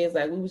had kids.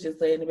 Like we would just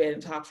lay in the bed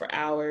and talk for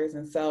hours.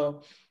 And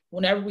so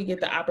whenever we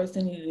get the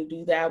opportunity to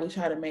do that, we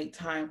try to make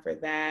time for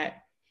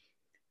that.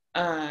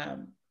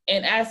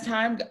 And as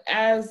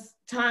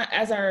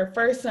our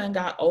first son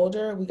got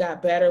older, we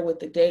got better with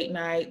the date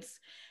nights.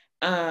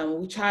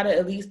 We try to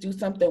at least do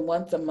something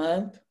once a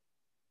month.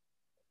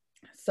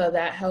 So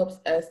that helps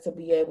us to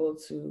be able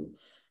to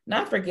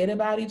not forget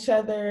about each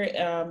other,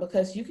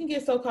 because you can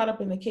get so caught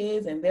up in the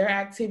kids and their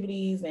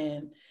activities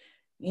and,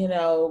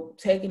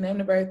 taking them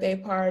to birthday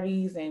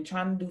parties and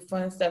trying to do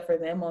fun stuff for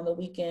them on the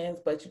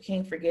weekends, but you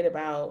can't forget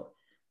about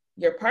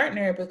your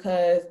partner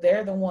because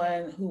they're the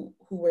one who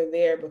were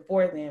there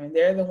before them and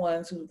they're the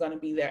ones who are going to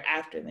be there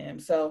after them.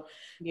 So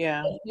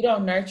yeah, if you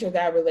don't nurture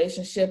that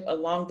relationship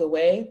along the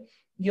way,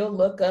 you'll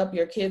look up,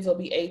 your kids will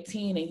be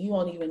 18 and you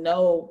won't even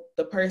know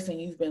the person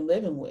you've been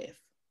living with.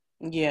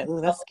 Yeah,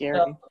 ooh, that's scary.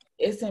 So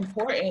it's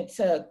important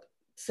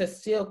to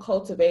still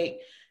cultivate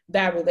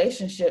that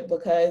relationship,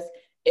 because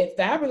if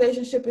that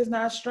relationship is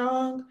not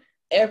strong,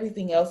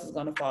 everything else is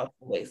going to fall to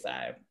the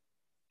wayside.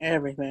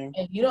 Everything.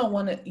 And you don't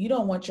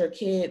want your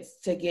kids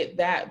to get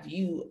that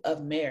view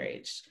of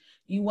marriage.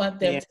 You want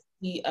them to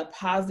see a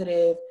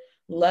positive,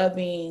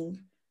 loving.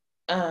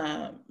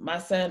 My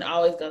son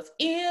always goes,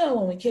 ew,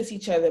 when we kiss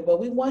each other, but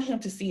we want him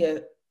to see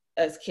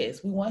us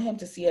kiss. We want him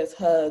to see us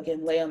hug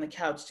and lay on the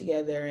couch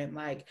together, and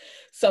like,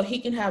 so he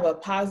can have a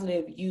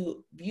positive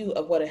view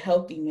of what a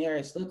healthy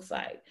marriage looks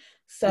like.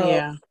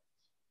 So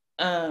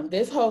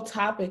this whole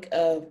topic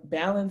of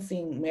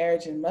balancing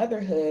marriage and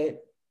motherhood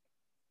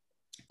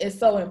is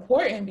so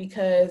important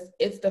because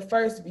it's the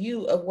first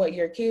view of what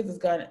your kids is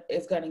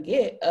gonna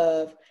get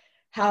of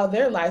how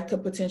their life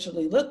could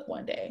potentially look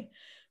one day.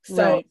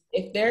 So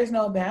if there's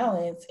no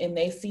balance and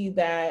they see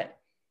that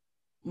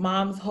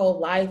mom's whole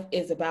life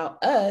is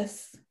about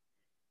us,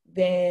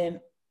 then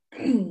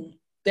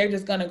they're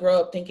just going to grow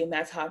up thinking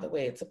that's how the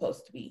way it's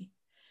supposed to be.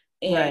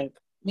 And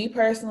me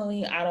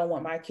personally, I don't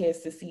want my kids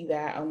to see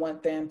that. I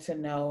want them to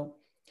know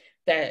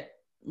that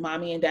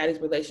mommy and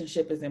daddy's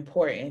relationship is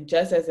important,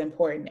 just as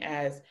important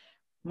as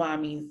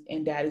mommy's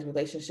and daddy's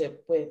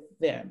relationship with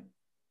them.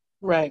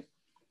 Right.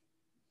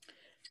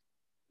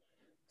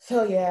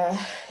 So yeah,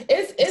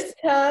 it's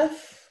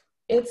tough.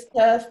 It's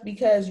tough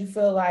because you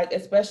feel like,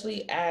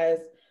 especially as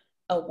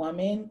a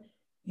woman,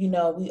 you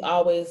know, we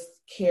always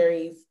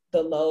carry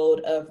the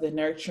load of the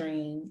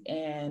nurturing,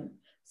 and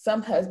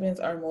some husbands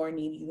are more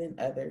needy than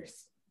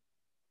others.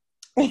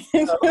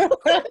 So,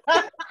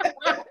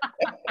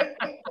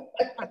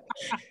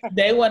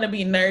 they want to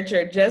be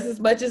nurtured just as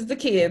much as the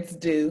kids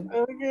do.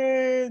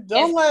 Okay,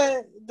 don't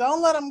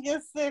let them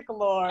get sick,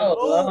 Lord. Oh,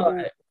 Ooh.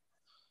 Lord.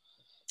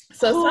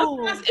 So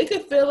sometimes it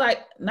could feel like,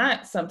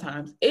 not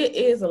sometimes, it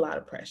is a lot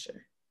of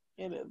pressure.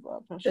 It is a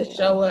lot of pressure to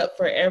show up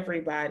for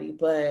everybody,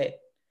 but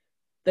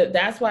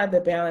that's why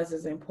the balance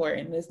is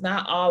important. It's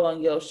not all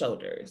on your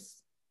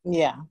shoulders.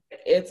 Yeah.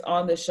 It's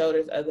on the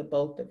shoulders of the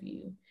both of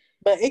you.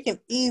 But it can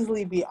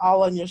easily be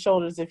all on your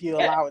shoulders if you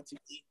allow it to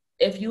be.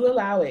 If you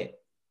allow it.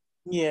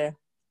 Yeah.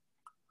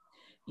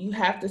 You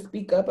have to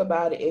speak up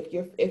about it. If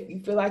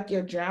you feel like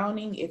you're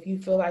drowning, if you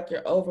feel like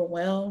you're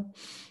overwhelmed,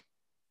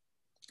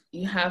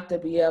 you have to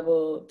be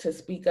able to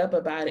speak up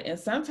about it. And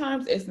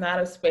sometimes it's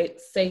not a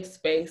safe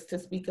space to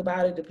speak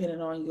about it,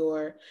 depending on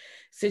your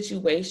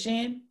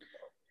situation.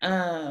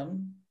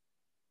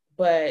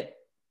 But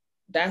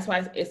that's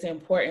why it's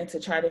important to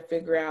try to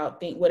figure out,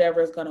 think whatever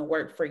is going to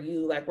work for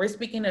you. Like, we're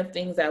speaking of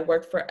things that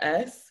work for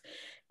us.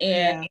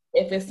 And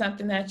if it's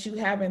something that you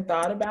haven't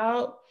thought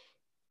about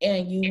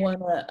and you want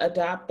to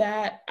adopt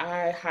that,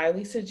 I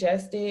highly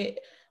suggest it.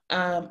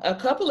 A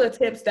couple of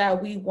tips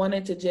that we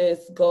wanted to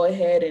just go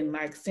ahead and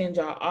like send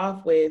y'all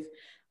off with,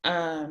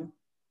 that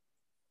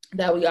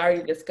we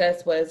already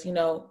discussed, was, you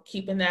know,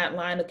 keeping that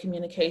line of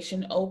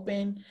communication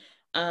open.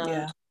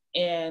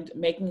 And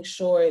making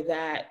sure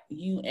that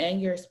you and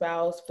your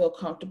spouse feel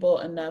comfortable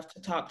enough to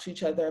talk to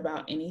each other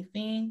about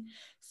anything.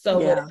 So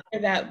whatever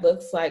that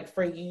looks like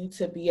for you,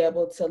 to be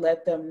able to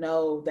let them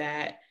know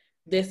that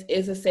this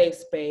is a safe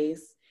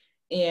space,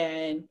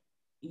 and,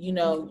 you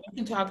know,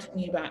 you can talk to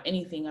me about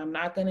anything. I'm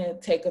not going to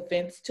take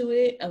offense to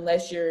it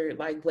unless you're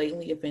like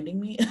blatantly offending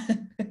me.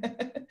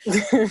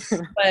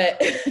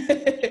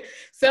 But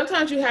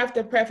sometimes you have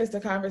to preface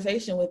the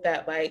conversation with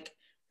that, like,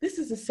 this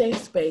is a safe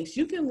space.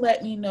 You can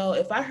let me know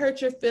if I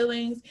hurt your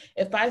feelings,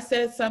 if I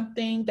said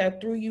something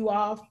that threw you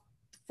off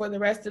for the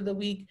rest of the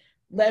week,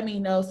 let me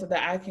know so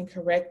that I can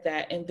correct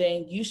that. And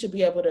then you should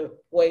be able to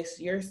voice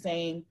your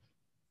same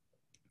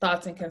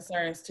thoughts and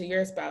concerns to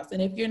your spouse.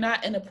 And if you're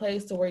not in a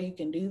place to where you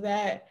can do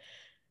that,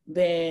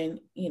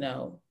 then, you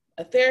know,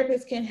 a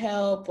therapist can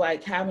help,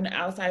 like having an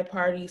outside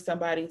party,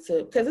 somebody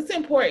to, because it's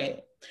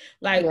important.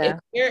 Like,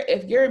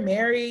 if you're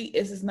married,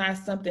 this is not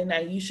something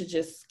that you should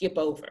just skip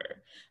over.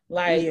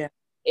 Like,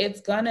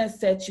 it's gonna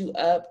set you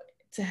up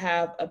to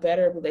have a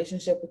better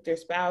relationship with your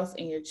spouse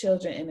and your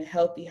children in a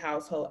healthy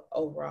household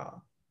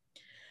overall.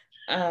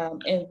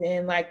 And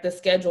then like the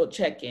scheduled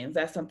check-ins,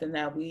 that's something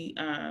that we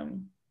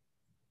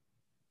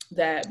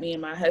that me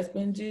and my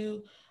husband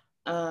do.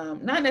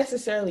 Not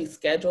necessarily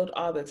scheduled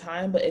all the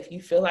time, but if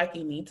you feel like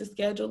you need to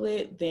schedule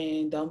it,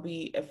 then don't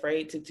be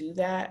afraid to do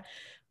that.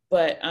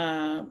 But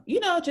you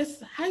know,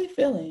 just how you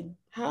feeling?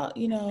 How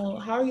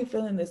are you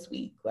feeling this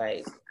week?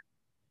 Like,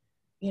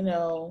 you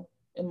know,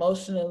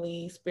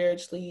 emotionally,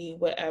 spiritually,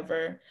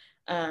 whatever.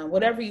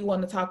 Whatever you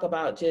want to talk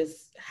about,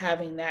 just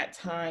having that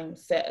time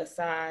set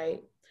aside,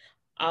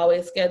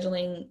 always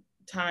scheduling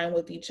time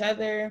with each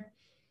other,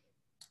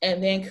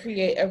 and then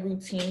create a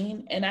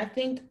routine. And I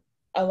think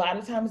a lot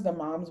of times the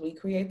moms, we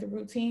create the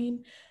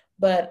routine,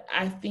 but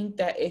I think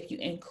that if you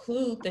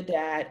include the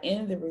dad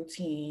in the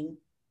routine,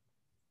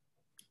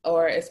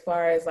 or as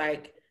far as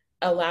like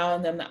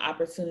allowing them the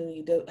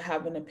opportunity to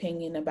have an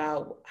opinion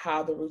about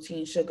how the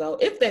routine should go,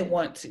 if they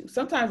want to.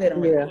 Sometimes they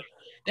don't really.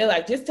 They're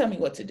like, just tell me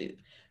what to do.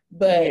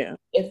 But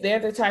if they're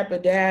the type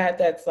of dad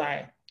that's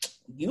like,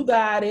 you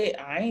got it,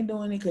 I ain't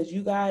doing it because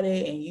you got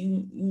it, and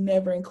you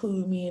never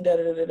include me, and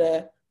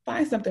da-da-da-da-da,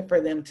 find something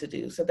for them to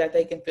do so that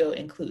they can feel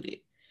included.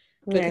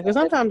 Because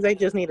sometimes they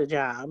just need a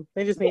job.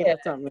 They just need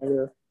something to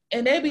do.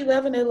 And they be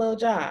loving their little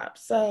job.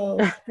 So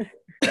I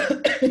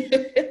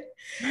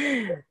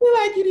feel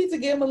like you need to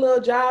give them a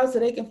little job so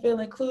they can feel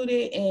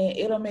included, and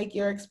it'll make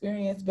your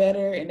experience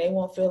better, and they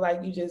won't feel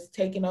like you just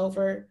taking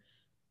over.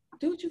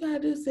 Do what you gotta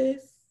do,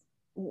 sis.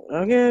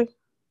 Okay.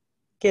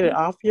 Get it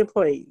off your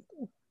plate.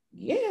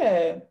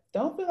 Yeah.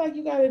 Don't feel like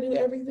you gotta do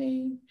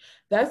everything.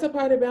 That's a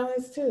part of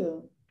balance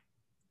too.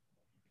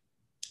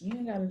 You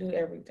ain't gotta do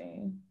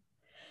everything.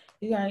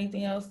 You got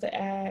anything else to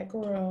add,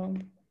 girl?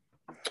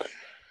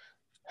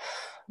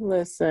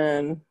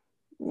 Listen,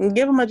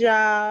 give them a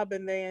job,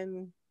 and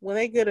then when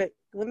they get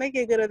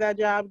good at that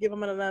job, give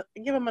them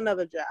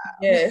another job.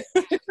 Yes.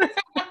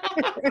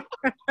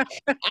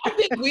 I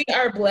think we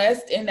are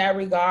blessed in that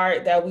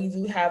regard, that we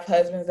do have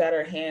husbands that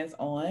are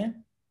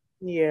hands-on.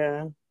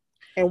 Yeah.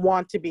 And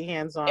want to be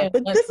hands-on.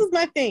 But this is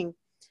my thing.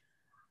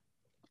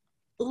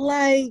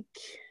 Like,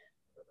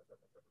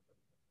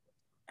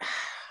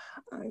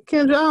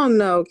 Kendra, I don't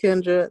know,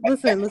 Kendra.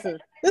 Listen.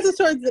 This is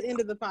towards the end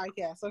of the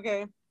podcast,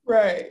 okay?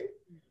 Right.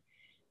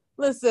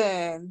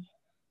 Listen,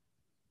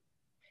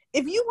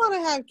 if you want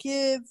to have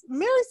kids,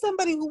 marry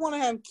somebody who want to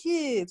have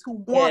kids,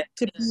 who Yeah. want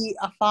to be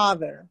a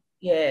father.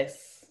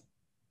 Yes.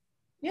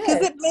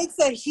 Because Yes. it makes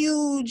a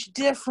huge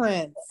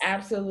difference.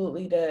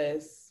 Absolutely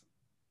does.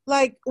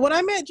 Like when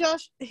I met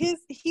Josh, he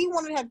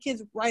wanted to have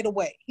kids right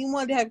away. He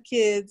wanted to have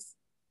kids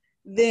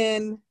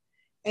then,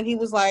 and he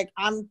was like,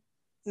 I'm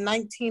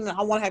 19 and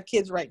I want to have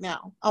kids right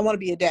now. I want to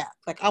be a dad.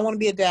 Like I want to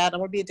be a dad. I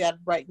want to be a dad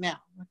right now.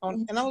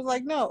 And I was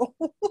like, no.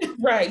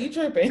 Right, you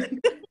tripping.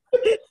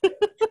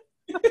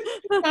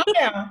 Calm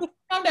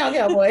down,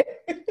 cowboy.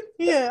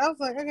 Yeah, I was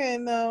like, okay,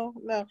 no.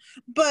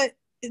 But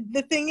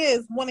the thing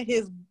is, one of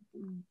his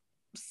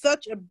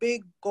such a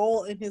big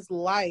goal in his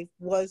life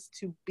was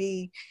to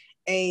be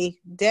a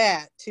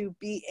dad, to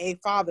be a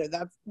father.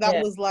 That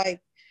was like,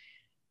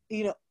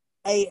 you know,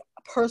 a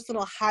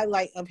personal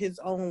highlight of his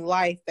own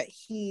life that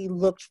he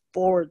looked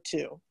forward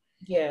to.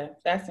 Yeah,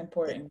 that's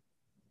important.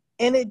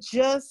 And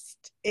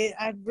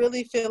I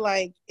really feel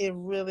like it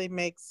really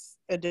makes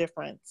a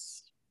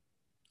difference.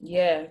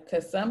 Yeah,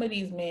 because some of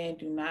these men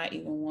do not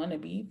even want to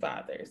be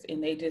fathers,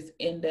 and they just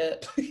end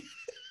up.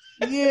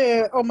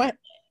 Yeah. Oh my.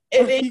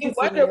 And then you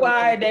wonder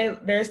why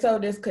they're so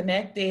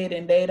disconnected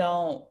and they're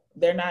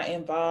not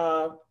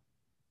involved.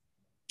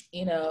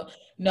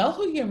 Know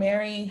who you're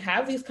marrying,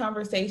 have these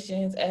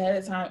conversations ahead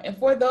of time. And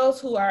for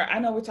those who are, I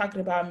know we're talking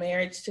about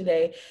marriage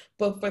today,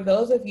 but for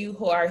those of you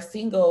who are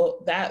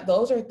single,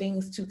 those are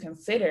things to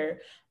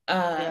consider.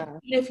 Even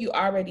if you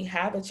already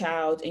have a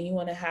child and you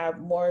want to have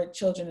more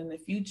children in the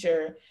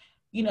future,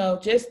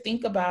 just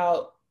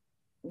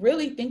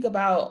really think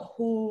about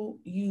who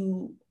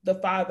you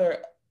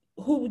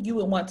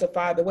would want to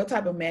father, what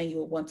type of man you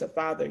would want to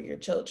father your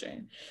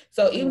children.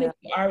 So even if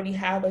you already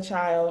have a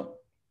child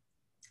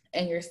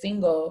and you're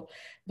single,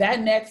 that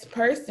next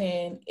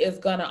person is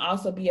going to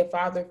also be a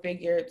father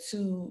figure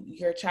to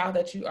your child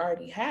that you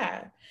already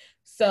have.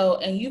 So,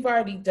 and you've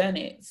already done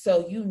it.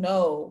 So, you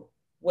know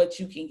what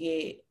you can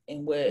get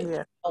and what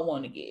you don't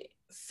want to get.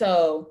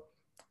 So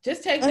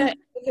just take that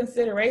into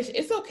consideration.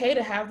 It's okay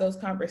to have those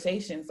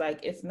conversations. Like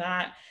it's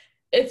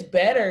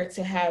better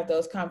to have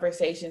those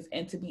conversations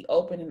and to be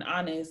open and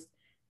honest.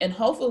 And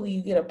hopefully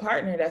you get a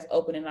partner that's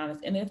open and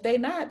honest. And if they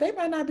might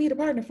not be the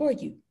partner for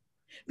you.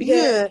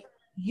 Because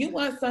you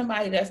want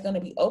somebody that's going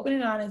to be open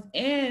and honest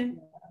and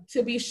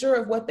to be sure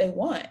of what they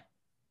want.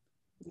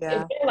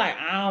 Yeah. If they're like,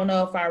 I don't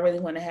know if I really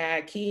want to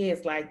have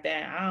kids like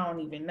that, I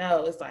don't even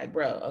know. It's like,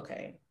 bro,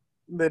 okay.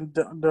 Then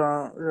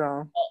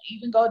don't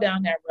even go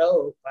down that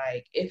road.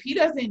 Like, if he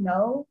doesn't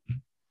know,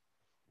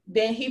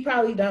 then he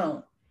probably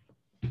don't.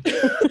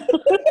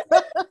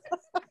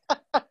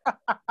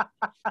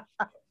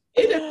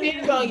 It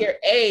depends on your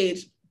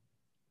age.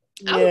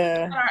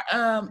 Yeah.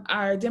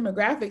 Our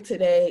demographic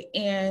today,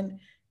 and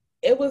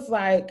it was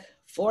like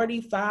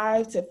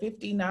 45 to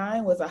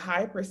 59 was a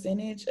high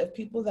percentage of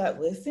people that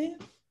listen.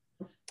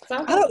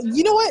 So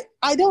you know what?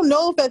 I don't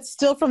know if that's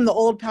still from the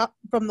old.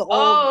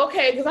 Oh,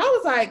 okay. Because I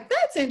was like,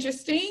 that's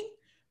interesting.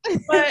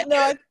 But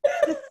no,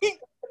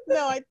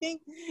 I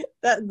think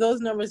that those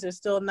numbers are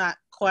still not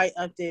quite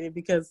updated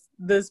because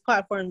this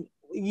platform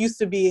used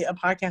to be a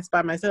podcast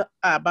by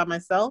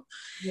myself.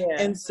 Yeah.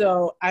 And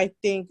so I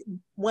think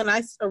when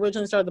I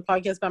originally started the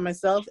podcast by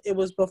myself, it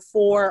was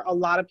before a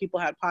lot of people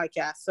had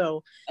podcasts.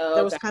 So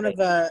there was kind of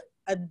a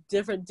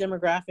different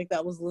demographic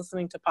that was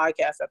listening to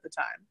podcasts at the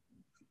time.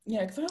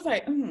 Yeah, because I was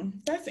like,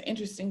 that's an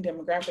interesting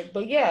demographic.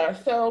 But yeah,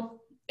 so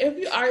if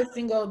you are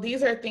single,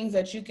 these are things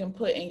that you can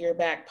put in your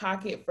back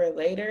pocket for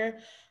later.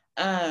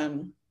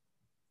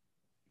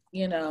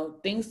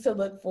 Things to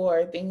look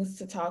for, things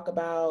to talk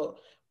about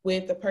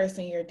with the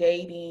person you're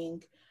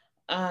dating.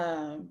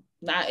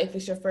 Not if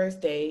it's your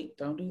first date,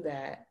 don't do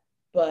that.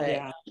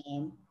 But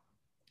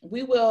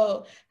we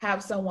will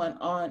have someone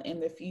on in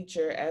the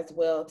future as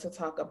well to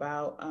talk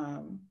about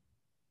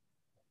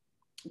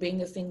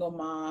being a single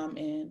mom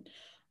and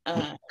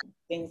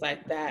things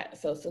like that.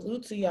 So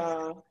salute to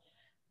y'all.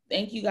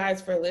 Thank you guys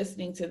for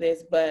listening to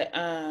this, but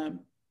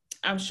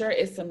I'm sure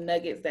it's some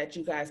nuggets that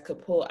you guys could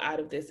pull out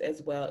of this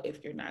as well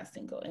if you're not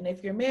single. And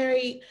if you're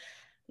married,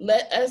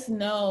 let us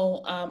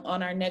know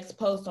on our next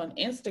post on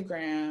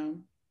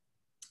Instagram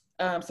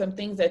some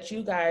things that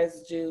you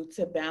guys do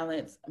to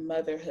balance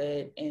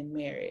motherhood and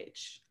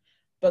marriage,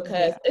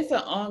 because it's an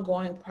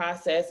ongoing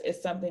process.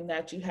 It's something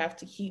that you have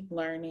to keep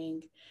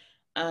learning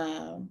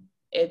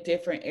at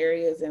different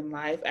areas in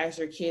life as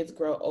your kids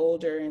grow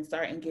older and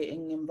start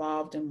getting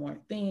involved in more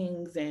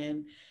things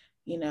and,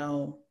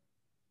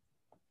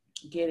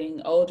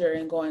 getting older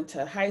and going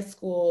to high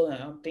school,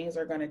 and things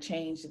are going to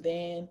change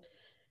then.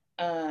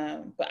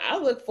 But I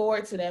look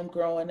forward to them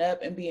growing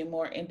up and being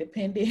more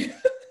independent.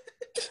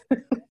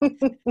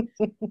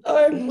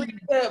 Or freeing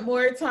up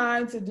more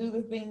time to do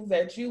the things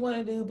that you want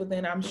to do. But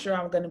then I'm sure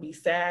I'm going to be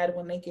sad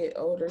when they get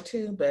older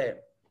too.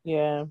 But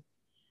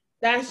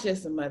that's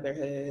just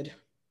motherhood.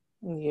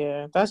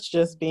 Yeah, that's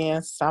just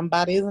being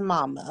somebody's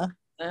mama.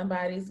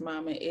 Somebody's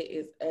mama. It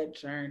is a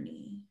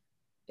journey.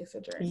 It's a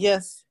journey.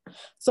 Yes.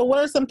 So what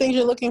are some things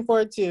you're looking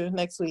forward to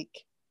next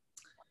week?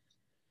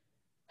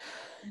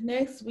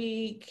 Next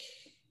week,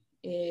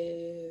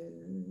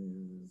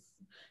 is,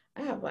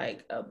 I have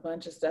like a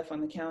bunch of stuff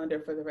on the calendar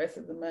for the rest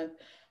of the month.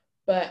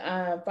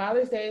 But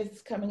Father's Day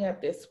is coming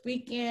up this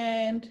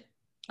weekend.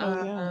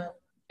 Oh yeah.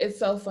 It's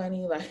so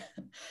funny. Like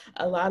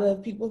a lot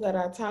of people that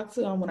I talk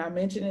to, and when I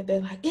mention it, they're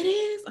like, "It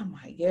is." I'm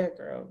like, "Yeah,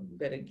 girl, you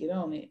better get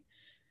on it."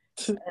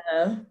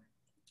 uh,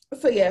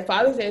 so yeah,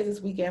 Father's Day is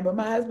this weekend, but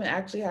my husband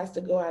actually has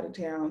to go out of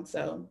town,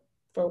 so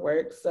for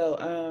work.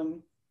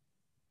 So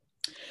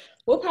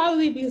we'll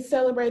probably be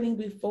celebrating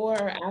before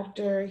or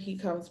after he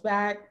comes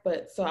back.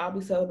 But so I'll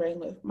be celebrating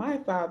with my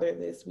father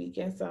this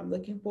weekend. So I'm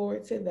looking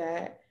forward to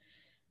that.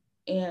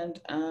 And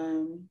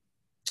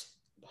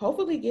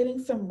hopefully getting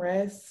some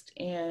rest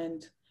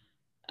and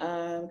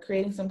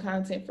creating some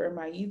content for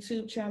my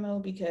YouTube channel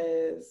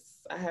because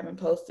I haven't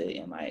posted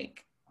in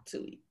like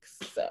 2 weeks.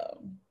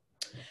 So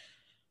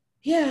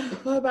yeah,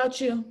 what about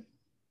you?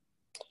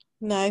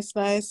 Nice.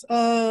 I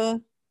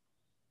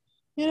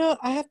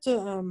have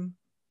to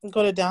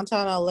go to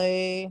downtown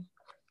LA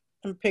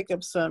and pick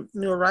up some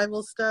new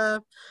arrival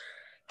stuff.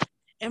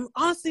 And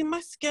honestly, my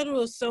schedule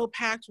is so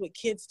packed with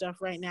kid stuff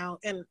right now,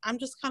 and I'm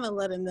just kind of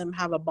letting them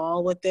have a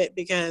ball with it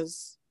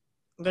because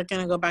they're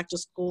gonna go back to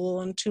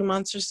school in 2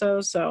 months or so.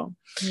 So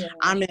Yeah.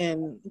 I'm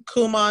in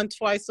Kumon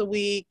twice a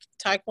week,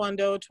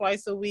 Taekwondo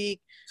twice a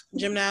week,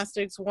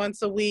 gymnastics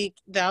once a week,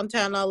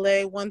 downtown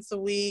LA once a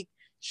week,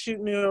 shoot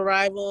new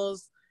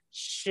arrivals,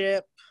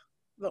 ship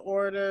the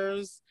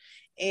orders,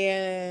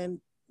 and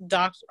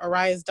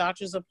Araya's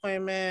doctor's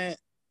appointment.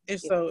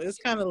 It's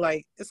kind of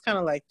like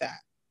that.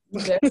 You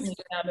definitely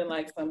sounding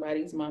like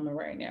somebody's mama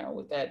right now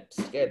with that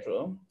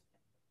schedule.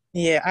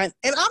 Yeah, and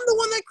I'm the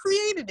one that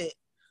created it.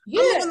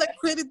 Yeah. I'm the one that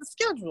created the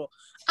schedule.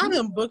 I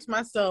done booked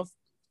myself.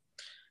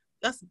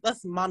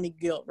 That's mommy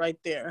guilt right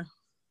there.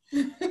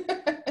 I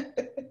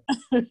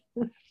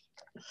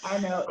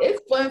know.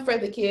 It's fun for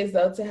the kids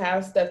though to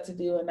have stuff to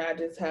do and not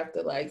just have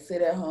to like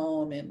sit at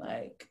home and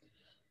like,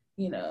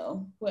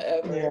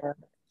 whatever. Yeah.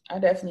 I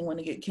definitely want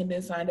to get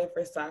Kendon signed up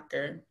for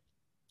soccer.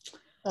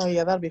 Oh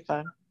yeah, that'll be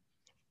fun.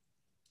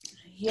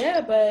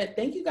 Yeah, but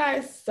thank you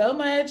guys so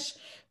much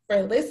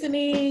for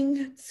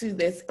listening to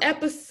this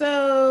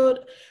episode.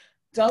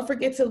 Don't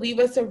forget to leave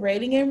us a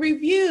rating and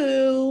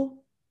review.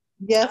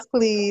 Yes,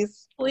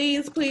 please.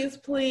 Please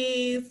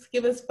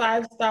give us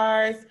 5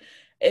 stars.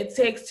 It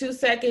takes 2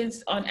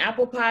 seconds on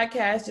Apple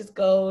Podcasts. Just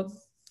go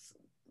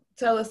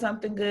tell us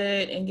something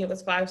good and give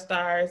us 5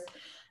 stars.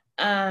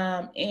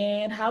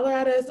 And holler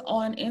at us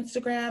on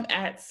Instagram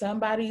at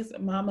Somebody's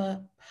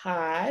Mama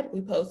Pod. We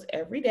post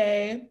every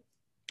day.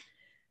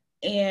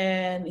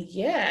 And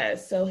yeah,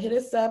 so hit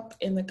us up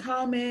in the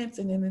comments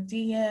and in the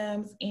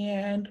DMs,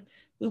 and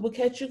we will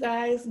catch you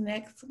guys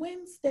next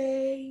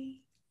Wednesday.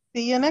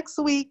 See you next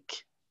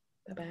week.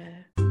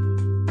 Bye-bye.